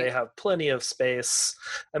 So they have plenty of space.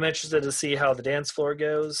 I'm interested to see how the dance floor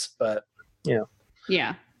goes, but yeah,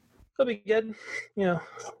 it'll be good.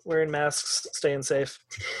 Wearing masks, staying safe.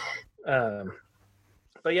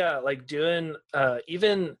 But yeah, like doing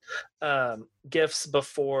even gifts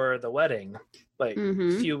before the wedding, like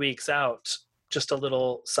a few weeks out, just a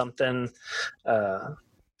little something.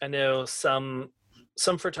 I know some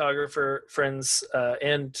photographer friends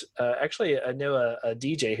and actually I know a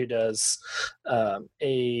DJ who does an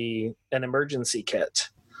emergency kit,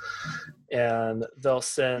 and they'll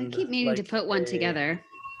send. I keep needing to put one together.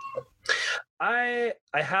 I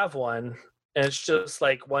have one. And it's just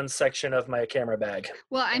like one section of my camera bag.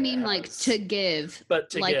 Well, I mean, like to give. But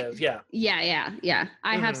to give, yeah. Yeah.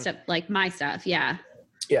 I have stuff like my stuff. Yeah.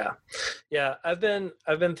 Yeah. I've been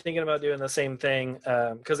thinking about doing the same thing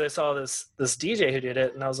because I saw this DJ who did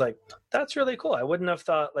it, and I was like, that's really cool. I wouldn't have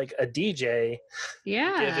thought like a DJ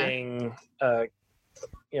giving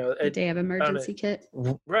a day of emergency kit.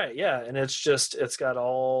 Right. Yeah. And it's got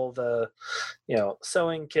all the,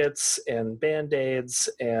 sewing kits and Band-Aids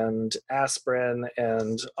and aspirin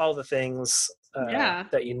and all the things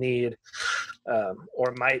that you need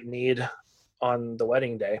or might need on the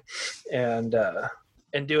wedding day. And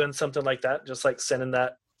doing something like that, just like sending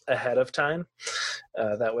that ahead of time.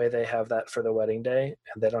 That way they have that for the wedding day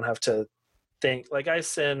and they don't have to think. Like I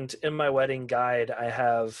send in my wedding guide, I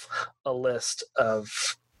have a list of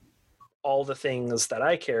all the things that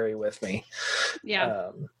I carry with me.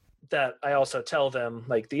 Yeah. That I also tell them,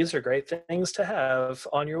 like, these are great things to have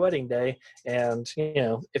on your wedding day. And,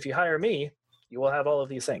 if you hire me, you will have all of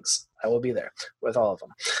these things. I will be there with all of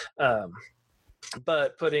them.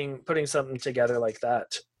 But putting something together like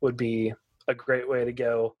that would be a great way to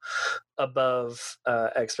go above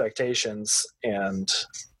expectations. And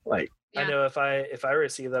like, I know if I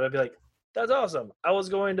receive that, I'd be like, that's awesome. I was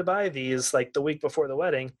going to buy these like the week before the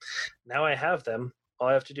wedding. Now I have them. All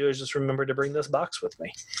I have to do is just remember to bring this box with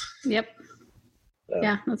me. Yep.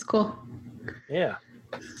 Yeah, that's cool. Yeah.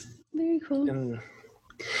 Very cool. And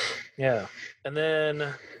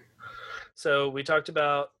then, so we talked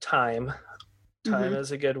about time. Time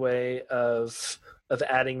is a good way of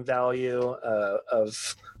adding value,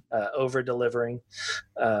 of over delivering,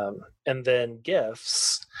 and then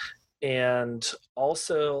gifts. And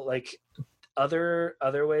also like other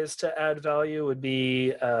ways to add value would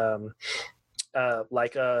be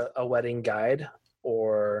like a wedding guide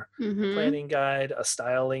or a planning guide, a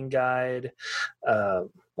styling guide,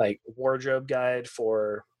 like wardrobe guide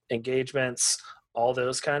for engagements, all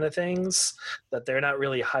those kind of things, that they're not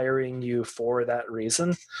really hiring you for that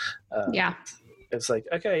reason. It's like,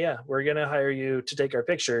 okay, yeah, we're going to hire you to take our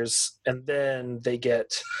pictures. And then they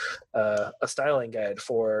get a styling guide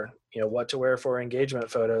for, what to wear for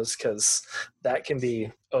engagement photos, because that can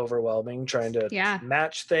be overwhelming trying to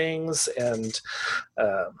match things. And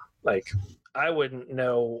like, I wouldn't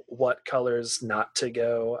know what colors not to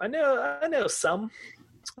go. I know some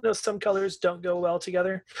colors don't go well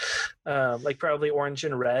together. Like probably orange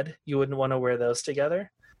and red. You wouldn't want to wear those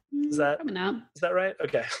together. Is that right?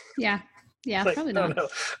 Okay. Yeah, like, probably not. I don't know.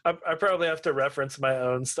 I probably have to reference my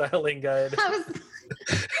own styling guide.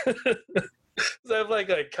 So I have like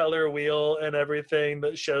a color wheel and everything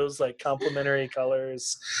that shows like complementary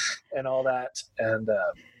colors and all that. And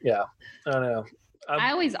I don't know.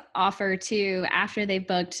 I always offer to, after they've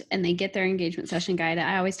booked and they get their engagement session guide,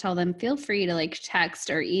 I always tell them, feel free to like text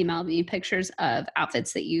or email me pictures of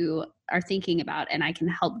outfits that you are thinking about, and I can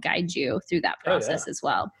help guide you through that process as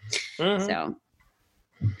well. Mm-hmm. So,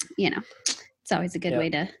 it's always a good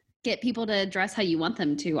way to get people to dress how you want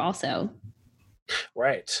them to also.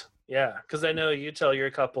 Right. Yeah. Because I know you tell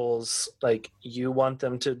your couples, like, you want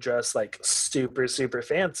them to dress like super, super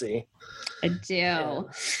fancy. I do.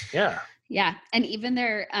 Yeah. Yeah. And even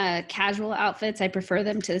their casual outfits, I prefer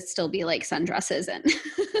them to still be like sundresses and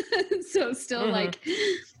so still like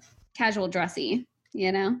casual dressy,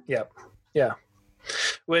 Yep. Yeah.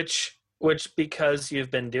 Which because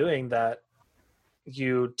you've been doing that,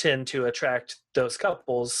 you tend to attract those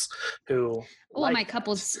couples who my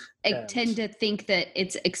couples tend to think that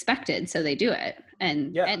it's expected, so they do it,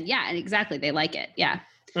 and exactly, they like it.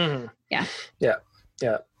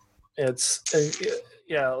 It's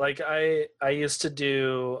like I used to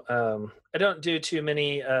do I don't do too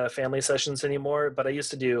many family sessions anymore, but I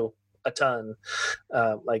used to do a ton,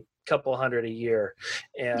 like a couple hundred a year,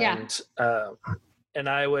 and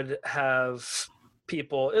I would have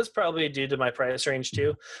people, it's probably due to my price range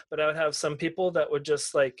too, but I would have some people that would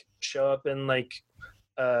just like show up in like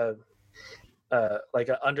an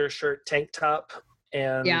undershirt tank top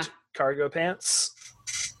and cargo pants,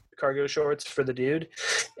 cargo shorts for the dude.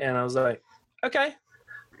 And I was like, okay,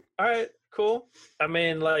 all right, cool. I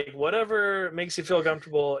mean, like, whatever makes you feel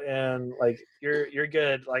comfortable, and like you're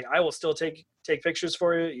good. Like, I will still take pictures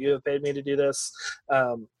for you. You have paid me to do this.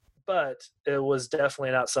 But it was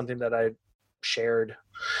definitely not something that I shared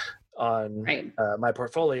on my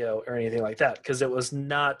portfolio or anything like that, because it was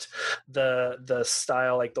not the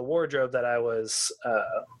style, like the wardrobe that I was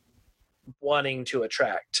wanting to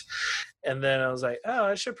attract. And then I was like, oh,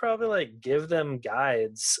 I should probably like give them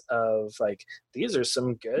guides of like, these are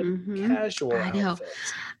some good casual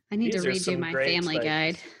outfits. I need to redo my family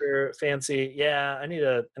guide. Fancy. Yeah, I need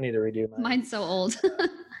to redo mine. Mine's so old.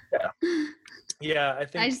 Yeah, I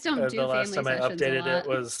think I just don't do the last time I updated it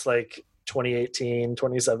was like 2018,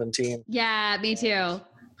 2017. Yeah, me too.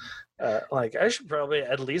 Like, I should probably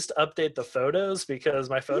at least update the photos, because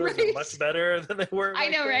my photos are much better than they were. I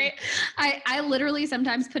know, right? I literally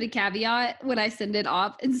sometimes put a caveat when I send it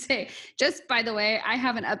off and say, just by the way, I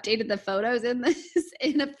haven't updated the photos in this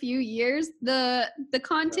in a few years. The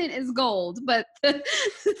content is gold, but the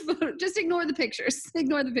photo, just ignore the pictures.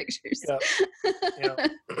 Ignore the pictures. Yeah.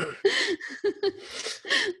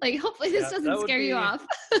 Like, hopefully this doesn't scare you off.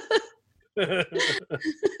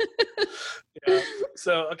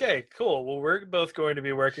 So okay, cool. Well, we're both going to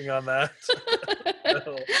be working on that.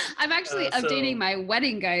 I'm actually updating my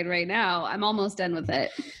wedding guide right now. I'm almost done with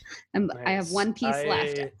it. Nice. I have one piece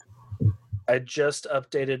left. I just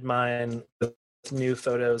updated mine with new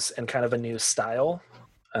photos and kind of a new style,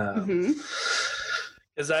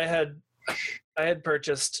 because I had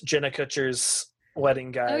purchased Jenna Kutcher's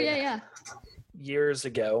wedding guide years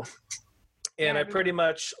ago. And I pretty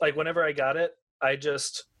much, like, whenever I got it, I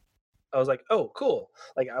was like, oh, cool.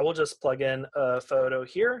 Like, I will just plug in a photo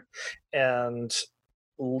here and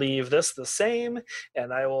leave this the same.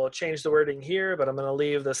 And I will change the wording here, but I'm going to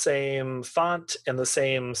leave the same font and the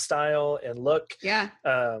same style and look. Yeah.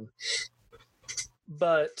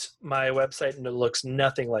 But my website looks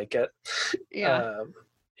nothing like it. Yeah.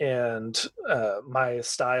 And my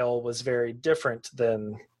style was very different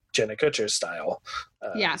than Jenna Kutcher's style.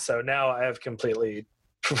 So now I have completely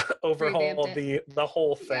overhauled the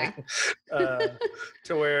whole thing,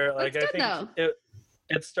 to where, like, I think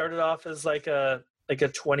it started off as like a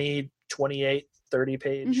 20, 28, 30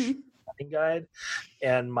 page wedding guide,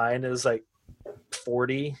 and mine is like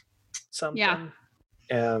 40 something,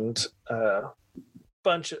 and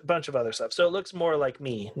bunch of other stuff. So it looks more like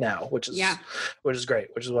me now, which is great,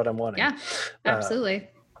 which is what I'm wanting. Yeah, absolutely.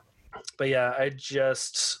 But yeah, I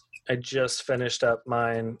just finished up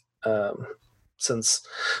mine. since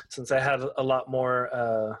I had a lot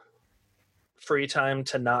more free time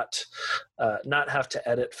to not have to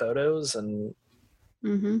edit photos, and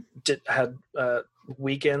had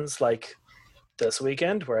weekends like this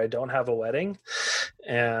weekend where I don't have a wedding,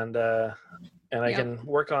 and I can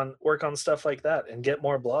work on stuff like that and get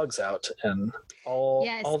more blogs out and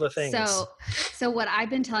all the things. So what I've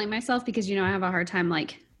been telling myself, because I have a hard time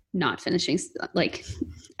like not finishing, like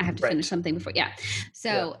I have to finish something before. Yeah.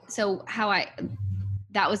 So how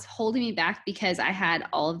that was holding me back, because I had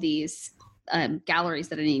all of these galleries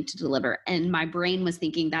that I need to deliver, and my brain was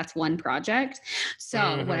thinking that's one project.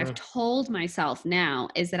 So what I've told myself now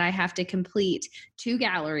is that I have to complete 2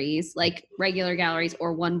 galleries, like regular galleries,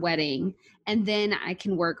 or 1 wedding, and then I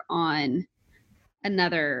can work on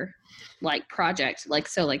another like project, like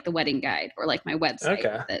the wedding guide, or like my website.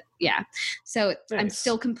 Okay. So nice. I'm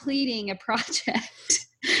still completing a project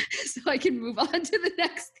so I can move on to the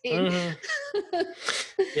next thing.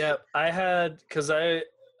 Yeah, I had, because I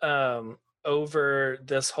over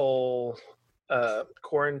this whole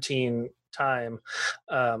quarantine time,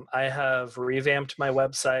 I have revamped my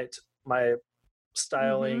website, my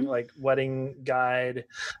styling, like wedding guide,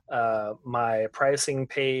 my pricing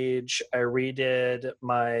page. I redid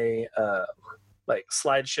my like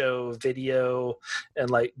slideshow video and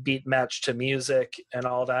like beat match to music and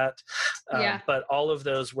all that. But all of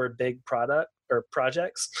those were big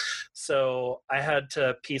projects. So I had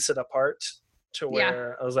to piece it apart to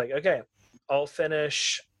where I was like, okay, I'll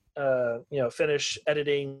finish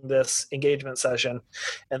editing this engagement session,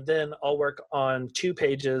 and then I'll work on 2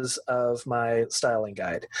 pages of my styling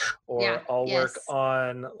guide, or I'll work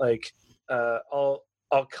on like I'll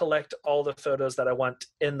collect all the photos that I want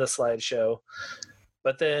in the slideshow,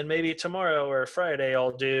 but then maybe tomorrow or Friday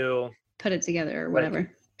I'll put it together or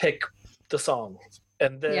whatever, pick the song.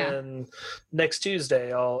 And then next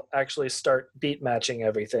Tuesday, I'll actually start beat matching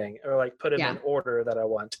everything, or like put them in order that I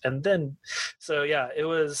want. And then, so it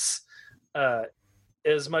was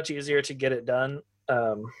much easier to get it done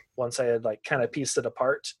once I had like kind of pieced it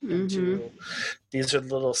apart into these are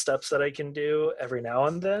the little steps that I can do every now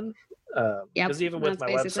and then. Because even with my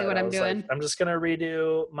website, what I'm doing. Like, I'm just going to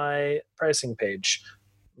redo my pricing page.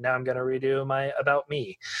 Now I'm going to redo my about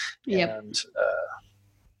me. And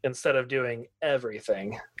instead of doing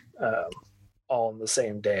everything all in the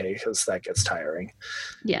same day, because that gets tiring.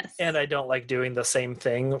 Yes. And I don't like doing the same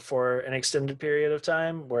thing for an extended period of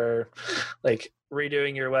time, where like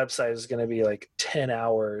redoing your website is going to be like 10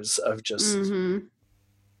 hours of just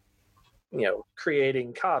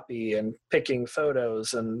creating copy and picking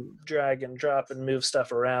photos and drag and drop and move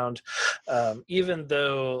stuff around. Even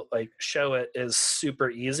though like Show It is super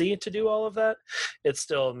easy to do all of that, it's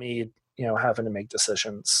still me having to make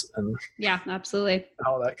decisions and absolutely,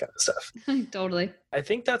 all that kind of stuff. Totally. I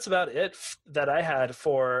think that's about it that I had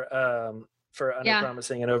for under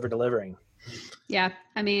promising and over delivering. Yeah,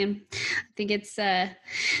 I mean, I think it's a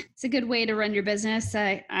good way to run your business.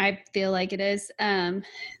 I feel like it is, and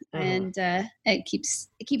it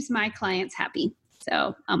keeps my clients happy.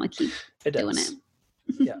 So I'm gonna keep doing it.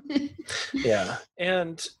 Yeah.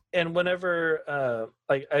 And whenever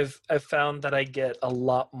like I've found that I get a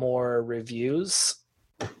lot more reviews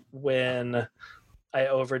when I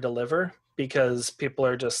over deliver, because people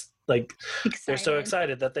are just like excited. They're so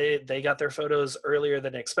excited that they got their photos earlier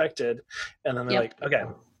than expected, and then they're like, okay,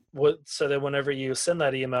 so then whenever you send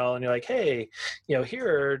that email and you're like, hey, here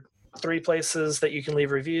are 3 places that you can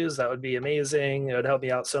leave reviews, that would be amazing, it would help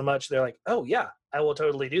me out so much, they're like, oh yeah, I will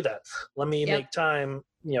totally do that. Let me make time,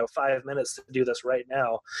 5 minutes to do this right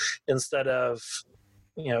now, instead of,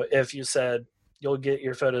 if you said you'll get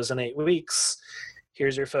your photos in 8 weeks,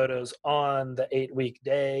 here's your photos on the 8-week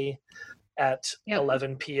day at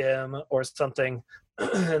 11 p.m. or something.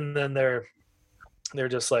 And then they're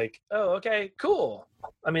just like, oh, okay, cool.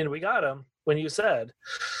 I mean, we got them when you said,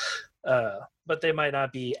 but they might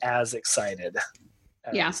not be as excited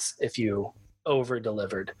as if you over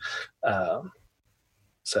delivered.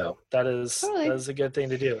 So that is a good thing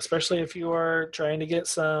to do, especially if you are trying to get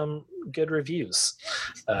some good reviews,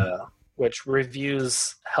 which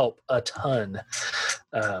reviews help a ton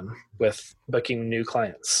with booking new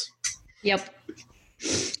clients. Yep.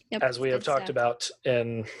 As we have talked about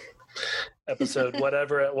in episode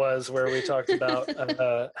whatever it was, where we talked about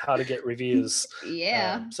how to get reviews.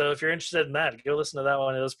 So if you're interested in that, go listen to that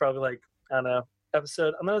one. It was probably like, I don't know,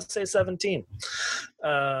 episode, I'm going to say 17.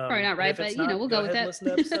 Probably not right, but we'll go with it. Listen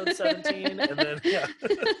to episode 17, and then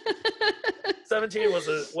 17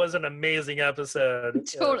 was an amazing episode.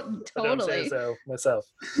 Totally. Say so myself.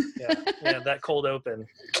 Yeah, that cold open.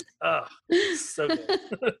 Oh, so good.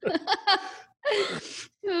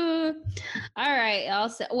 All right.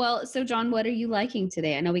 So John, what are you liking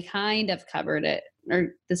today? I know we kind of covered it,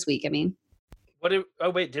 or this week, I mean.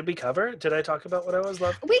 Did we cover it? Did I talk about what I was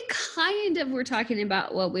loving? We kind of were talking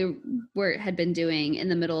about what we had been doing in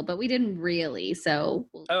the middle, but we didn't really. So.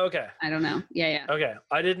 Oh, okay. I don't know. Yeah. Okay.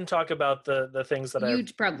 I didn't talk about the things that you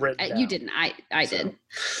you didn't. I did.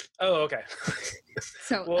 Oh, okay.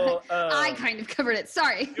 So well, I kind of covered it.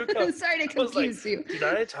 Sorry. Sorry to confuse you. Did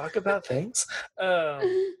I talk about things?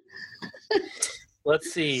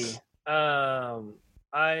 Let's see.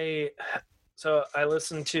 I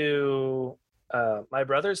listened to my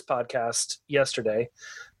brother's podcast yesterday.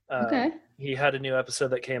 Okay. He had a new episode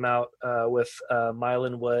that came out with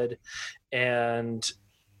Mylan Wood, and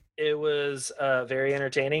it was very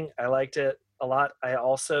entertaining. I liked it a lot. I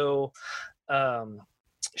also,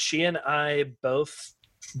 she and I both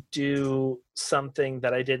do something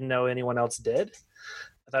that I didn't know anyone else did.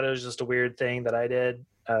 I thought it was just a weird thing that I did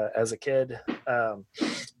as a kid.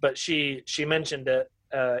 But she mentioned it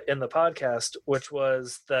in the podcast, which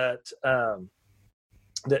was that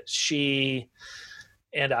she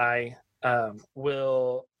and I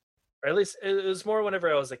will, or at least it was more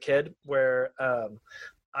whenever I was a kid, where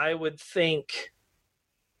I would think,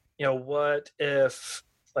 what if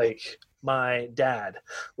like my dad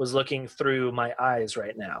was looking through my eyes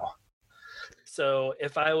right now? So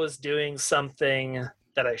if I was doing something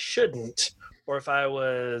that I shouldn't, or if I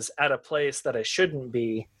was at a place that I shouldn't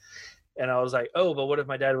be, and I was like, oh, but what if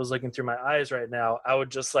my dad was looking through my eyes right now? I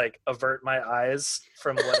would just like avert my eyes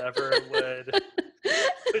from whatever would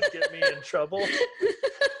get me in trouble.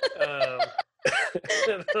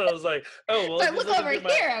 And I was like, oh, well. But look over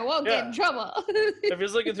here, I won't get in trouble. If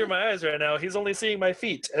he's looking through my eyes right now, he's only seeing my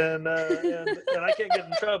feet. And I can't get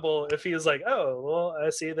in trouble if he's like, oh, well, I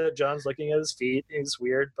see that John's looking at his feet. He's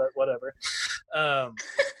weird, but whatever.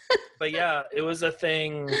 But yeah, it was a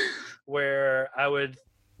thing where I would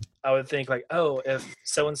think like, oh, if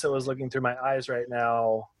so-and-so was looking through my eyes right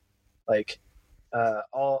now, like,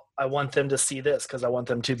 I want them to see this because I want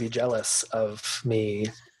them to be jealous of me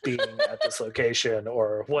being at this location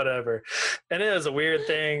or whatever. And it was a weird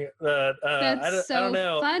thing that I don't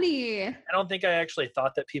know. Funny. I don't think I actually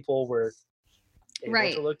thought that people were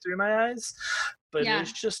able to look through my eyes, but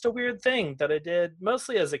it's just a weird thing that I did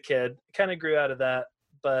mostly as a kid. Kind of grew out of that,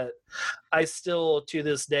 but I still to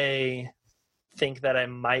this day think that I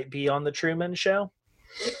might be on the Truman Show.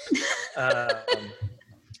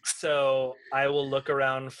 So I will look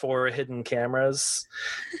around for hidden cameras,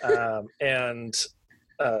 and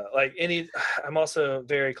I'm also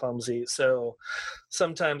very clumsy. So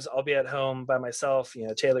sometimes I'll be at home by myself,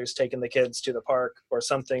 Taylor's taking the kids to the park or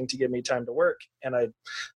something to give me time to work. And I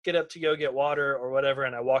get up to go get water or whatever.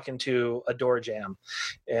 And I walk into a door jam,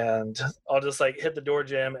 and I'll just like hit the door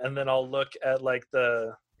jam. And then I'll look at like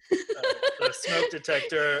the smoke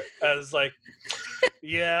detector as like,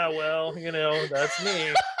 yeah, well, that's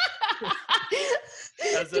me.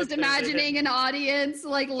 Just imagining an audience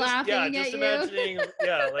like laughing at you. Imagining,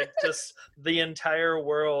 like just the entire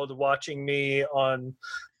world watching me on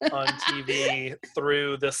TV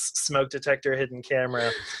through this smoke detector hidden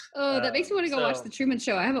camera. Oh, that makes me want to go watch The Truman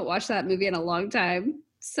Show. I haven't watched that movie in a long time.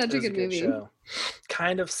 Such a good movie. Show.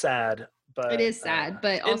 Kind of sad, but it is sad,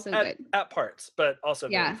 but also good at parts, but also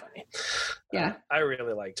very funny. Yeah, I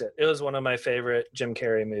really liked it. It was one of my favorite Jim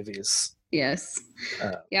Carrey movies. Yes.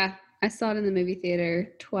 I saw it in the movie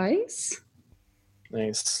theater twice.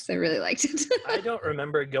 Nice. I really liked it. I don't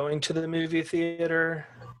remember going to the movie theater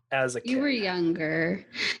as a kid. You were younger.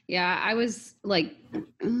 Yeah, I was like,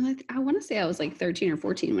 I want to say I was like 13 or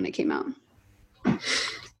 14 when it came out.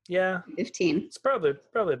 Yeah. 15. It's probably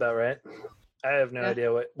about right. I have no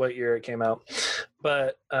idea what year it came out.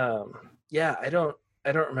 But I don't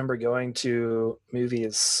remember going to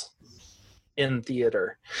movies in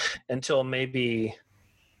theater until maybe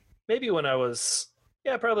when I was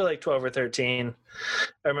probably like 12 or 13.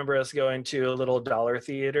 I remember us going to a little dollar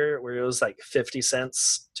theater where it was like 50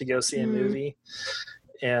 cents to go see a movie.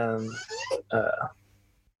 And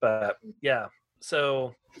but yeah,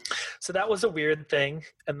 so that was a weird thing,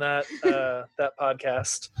 and that that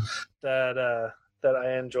podcast that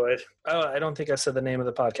I enjoyed. Oh, I don't think I said the name of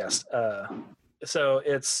the podcast. So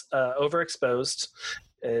it's Overexposed.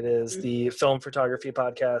 It is the film photography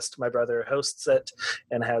podcast. My brother hosts it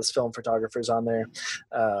and has film photographers on there.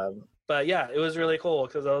 But yeah, it was really cool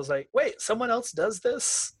because I was like, wait, someone else does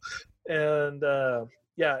this? And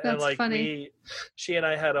That's and like funny. she and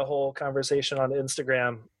I had a whole conversation on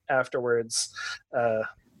Instagram afterwards,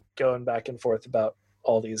 going back and forth about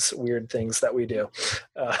all these weird things that we do.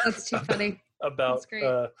 That's too funny. about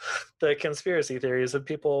the conspiracy theories of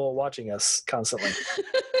people watching us constantly.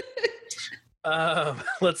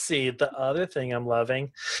 Let's see. The other thing I'm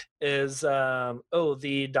loving is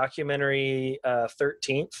the documentary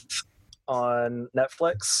 13th on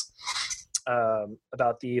Netflix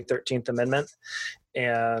about the 13th Amendment,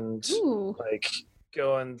 and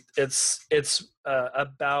it's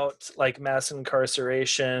about like mass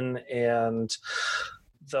incarceration and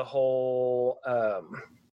the whole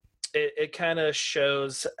it kind of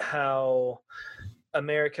shows how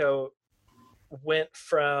America went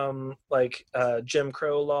from like Jim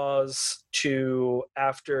Crow laws to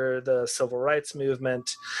after the civil rights movement,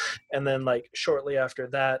 and then like shortly after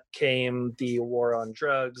that came the war on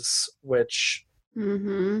drugs, which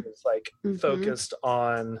was like focused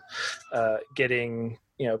on getting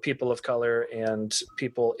people of color and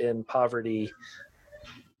people in poverty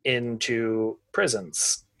into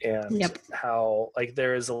prisons, and how like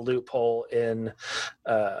there is a loophole in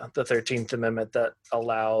the 13th Amendment that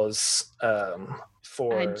allows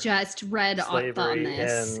for I just read up on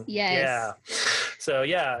this.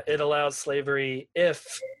 It allows slavery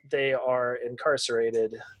if they are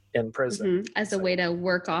incarcerated in prison as a way to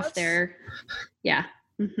work off their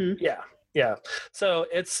so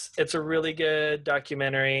it's a really good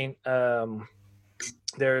documentary.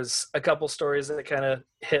 There's a couple stories that kind of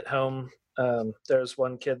hit home. There's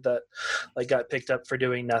one kid that like got picked up for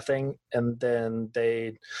doing nothing, and then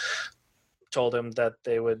they told him that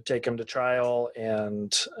they would take him to trial,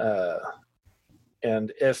 and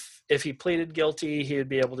if he pleaded guilty, he would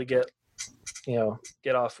be able to get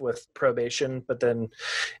off with probation. But then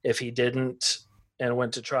if he didn't and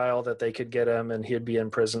went to trial, that they could get him and he'd be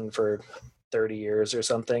in prison for 30 years or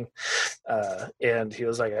something. And he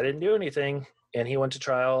was like, I didn't do anything. And he went to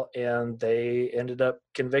trial, and they ended up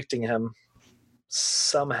convicting him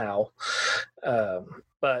somehow.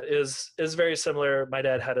 But is very similar. My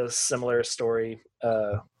dad had a similar story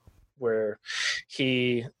where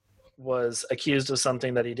he was accused of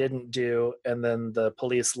something that he didn't do, and then the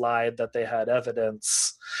police lied that they had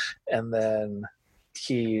evidence, and then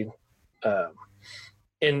he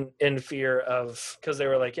in fear of, because they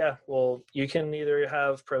were like, yeah, well, you can either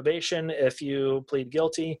have probation if you plead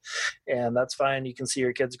guilty, and that's fine, you can see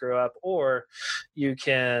your kids grow up, or you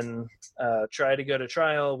can try to go to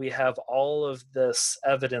trial. We have all of this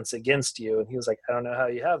evidence against you. And he was like, I don't know how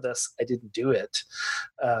you have this. I didn't do it.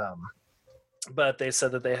 But they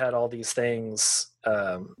said that they had all these things,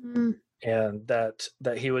 and that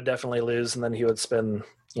he would definitely lose, and then he would spend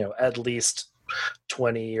at least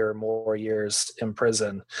 20 or more years in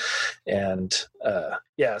prison. And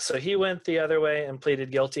so he went the other way and pleaded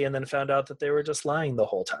guilty, and then found out that they were just lying the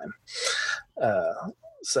whole time.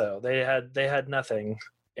 So they had nothing,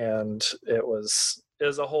 and it was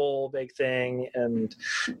a whole big thing. And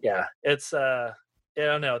it's I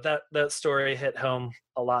don't know, that story hit home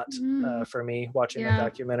a lot for me watching the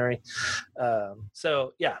documentary. It's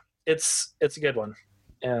a good one,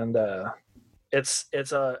 and it's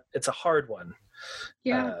a hard one.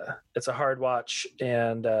 It's a hard watch,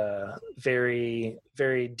 and very,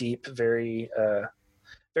 very deep, very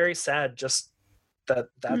very sad. Just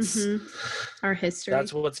that's our history.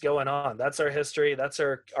 That's what's going on. That's our history. That's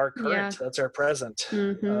our current. That's our present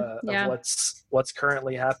of what's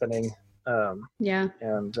currently happening.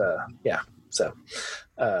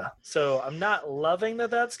 So I'm not loving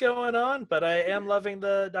that's going on, but I am loving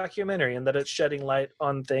the documentary, and that it's shedding light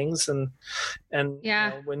on things, and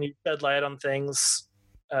when you shed light on things,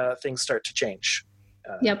 things start to change.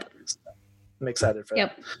 I'm excited for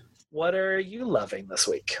that. What are you loving this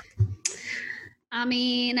week? I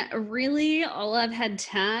mean, really, all I've had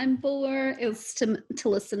time for is to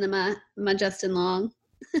listen to my Justin Long.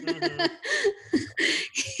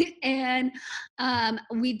 And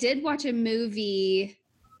we did watch a movie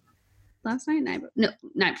last night.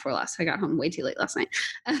 Night before last. I got home way too late last night.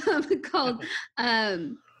 Called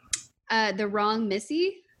The Wrong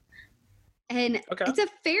Missy, and it's a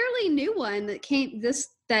fairly new one that's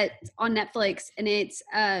on Netflix, and it's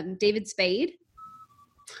David Spade.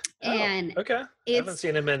 And I haven't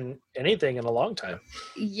seen him in anything in a long time.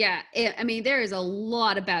 I mean, there is a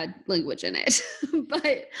lot of bad language in it,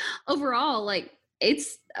 but overall, like,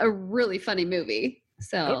 it's a really funny movie.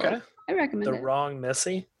 So I recommend it. The Wrong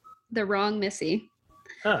Missy? The Wrong Missy.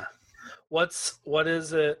 Huh. What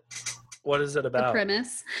is it? What is it about? The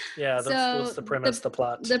premise. Yeah. What's the premise, the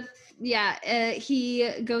plot?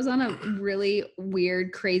 He goes on a really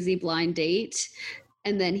weird, crazy blind date.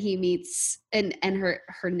 And then he meets, and her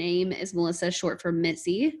name is Melissa, short for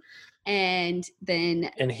Missy. And then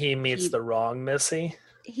he meets the wrong Missy.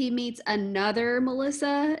 he meets another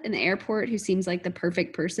Melissa in the airport who seems like the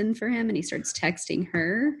perfect person for him, and he starts texting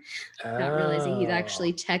her, not realizing he's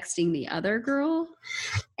actually texting the other girl.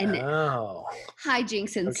 And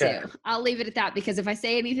hijinks ensue. I'll leave it at that, because if I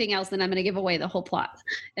say anything else, then I'm going to give away the whole plot,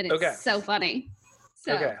 and it's so funny.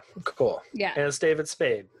 So, okay, cool. Yeah, and it's David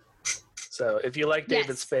Spade. So if you like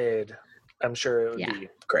David Spade, I'm sure it would be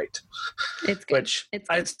great. It's good. Which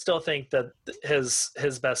I still think that his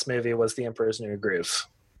best movie was The Emperor's New Groove.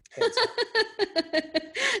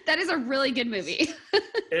 That is a really good movie.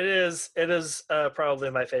 It is probably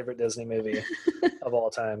my favorite Disney movie of all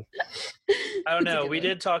time. I don't know. We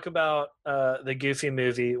did talk about the Goofy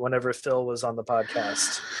movie whenever Phil was on the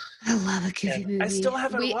podcast. I love a Goofy movie. I still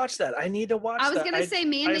haven't watched that. I need to watch that. I was going to say,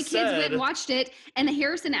 me and the kids went and watched it, and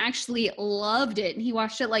Harrison actually loved it, and he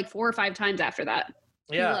watched it like 4 or 5 times after that.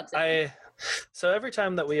 Yeah, he loves it. So every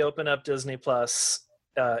time that we open up Disney Plus,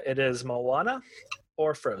 it is Moana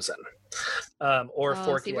or Frozen, or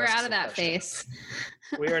Forky. See, we're out of that phase.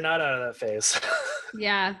 We are not out of that phase.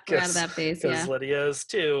 Yeah, we're out of that phase. Because Lydia is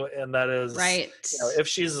too, and that is right. If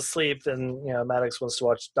she's asleep, then Maddox wants to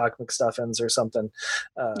watch Doc McStuffins or something.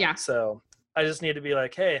 So I just need to be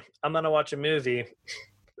like, hey, I'm gonna watch a movie.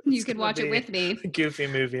 You could watch it with me. Goofy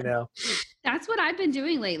movie now. That's what I've been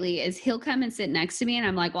doing lately. Is he'll come and sit next to me, and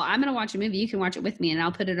I'm like, well, I'm gonna watch a movie. You can watch it with me, and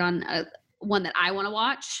I'll put it on one that I want to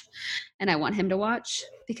watch, and I want him to watch.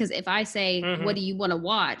 Because if I say, what do you want to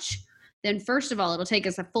watch? Then first of all, it'll take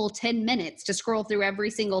us a full 10 minutes to scroll through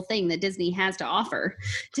every single thing that Disney has to offer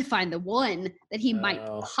to find the one that he might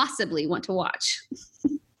possibly want to watch.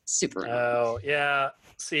 Super annoying. Oh, yeah.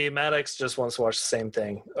 See, Maddox just wants to watch the same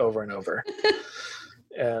thing over and over.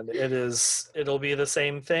 And it'll be the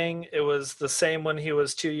same thing. It was the same when he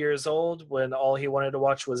was 2 years old, when all he wanted to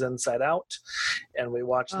watch was Inside Out. And we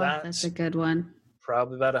watched that. That's a good one.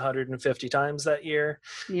 Probably about 150 times that year.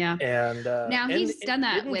 Yeah. And now he's done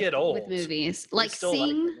that with movies. Like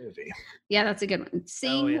Sing. Yeah, that's a good one.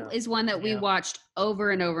 Sing is one that we watched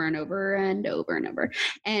over and over and over and over and over.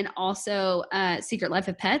 And also Secret Life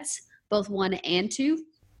of Pets, both 1 and 2.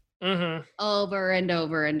 Over and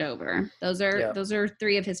over and over. Those are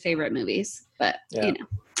 3 of his favorite movies. But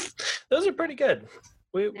those are pretty good.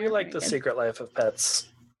 We like the good. Secret Life of Pets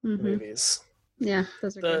movies. Yeah,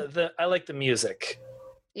 those are good. I like the music.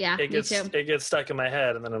 Yeah, me too. It gets stuck in my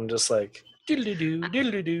head, and then I'm just like doodle-doo,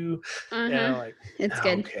 doodle-doo. And like, it's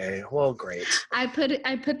good. Okay, well, great. I put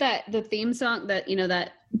the theme song that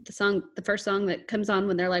the first song that comes on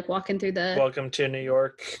when they're like walking through the Welcome to New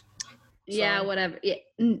York. Yeah, whatever. Yeah.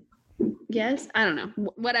 Yes, I don't know.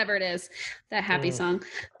 Whatever it is, that happy song.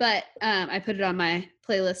 But I put it on my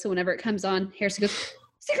playlist, so whenever it comes on, Harrison goes,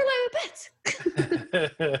 Secret Life of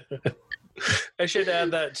Pets. I should add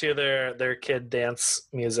that to their kid dance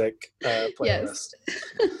music playlist.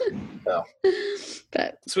 Yes.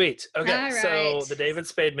 But sweet. Okay, right. So the David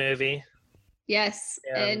Spade movie. Yes,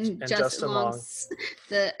 and Justin Long's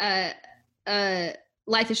the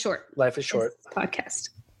Life is Short. Life is Short podcast.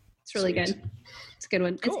 It's really good. It's a good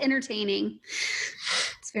one. Cool. It's entertaining.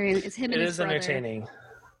 It's him and his brother. It is entertaining.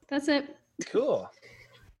 That's it. Cool.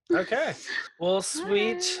 Okay. Well,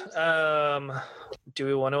 sweet. Do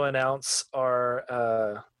we want to announce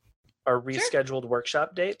our rescheduled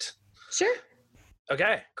workshop date? Sure.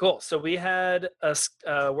 Okay, cool. So we had a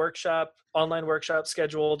online workshop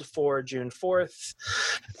scheduled for June 4th.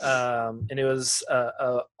 And it was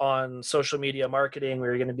on social media marketing. We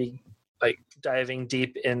were going to be like diving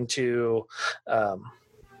deep into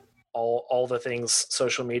all the things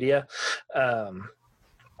social media.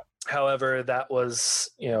 However, that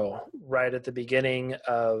was, right at the beginning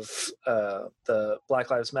of the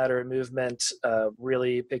Black Lives Matter movement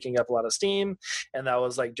really picking up a lot of steam. And that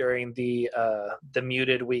was like during the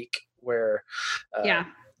muted week where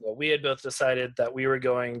we had both decided that we were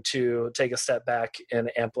going to take a step back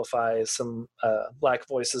and amplify some Black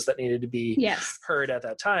voices that needed to be heard at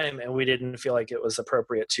that time. And we didn't feel like it was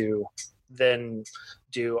appropriate to then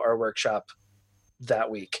do our workshop that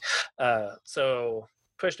week. So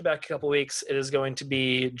pushed it back a couple weeks. It is going to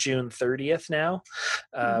be June 30th now,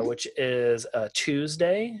 which is a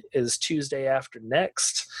Tuesday. Is Tuesday after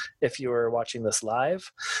next if you are watching this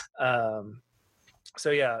live.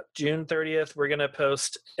 So yeah, June 30th, we're going to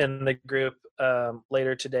post in the group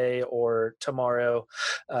later today or tomorrow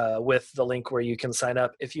with the link where you can sign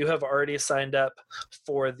up. If you have already signed up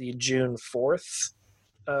for the June 4th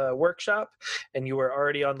workshop and you were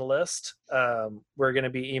already on the list, we're going to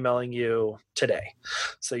be emailing you today.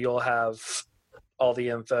 So you'll have all the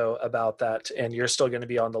info about that, and you're still going to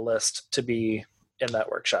be on the list to be in that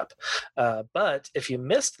workshop. But if you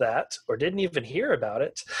missed that or didn't even hear about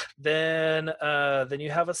it, then you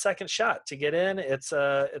have a second shot to get in. It's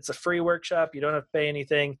a free workshop. You don't have to pay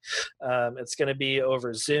anything. It's going to be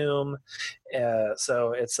over Zoom.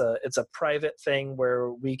 So it's a private thing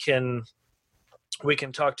where we can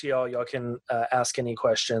talk to y'all. Y'all can ask any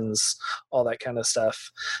questions, all that kind of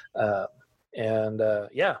stuff.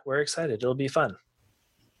 Yeah, we're excited. It'll be fun.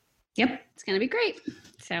 Yep, it's going to be great.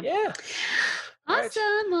 So yeah. Awesome.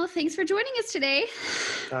 Right. Well, thanks for joining us today.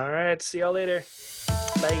 All right. See y'all later.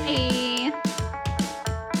 Bye. Bye.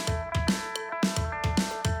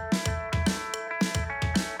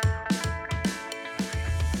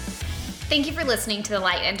 Thank you for listening to the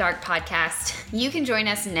Light and Dark podcast. You can join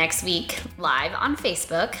us next week live on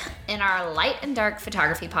Facebook in our Light and Dark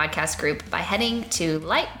Photography Podcast group by heading to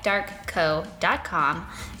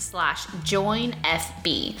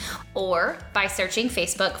lightdarkco.com/joinfb or by searching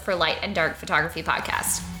Facebook for Light and Dark Photography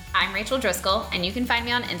Podcast. I'm Rachel Driscoll, and you can find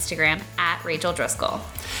me on Instagram at Rachel Driscoll.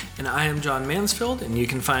 And I am John Mansfield, and you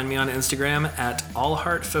can find me on Instagram at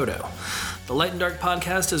allheartphoto. The Light and Dark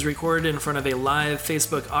podcast is recorded in front of a live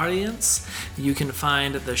Facebook audience. You can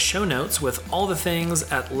find the show notes with all the things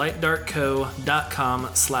at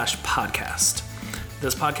lightdarkco.com/podcast.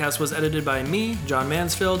 This podcast was edited by me, John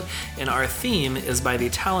Mansfield, and our theme is by the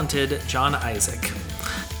talented John Isaac.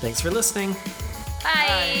 Thanks for listening.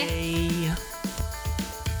 Bye. Bye.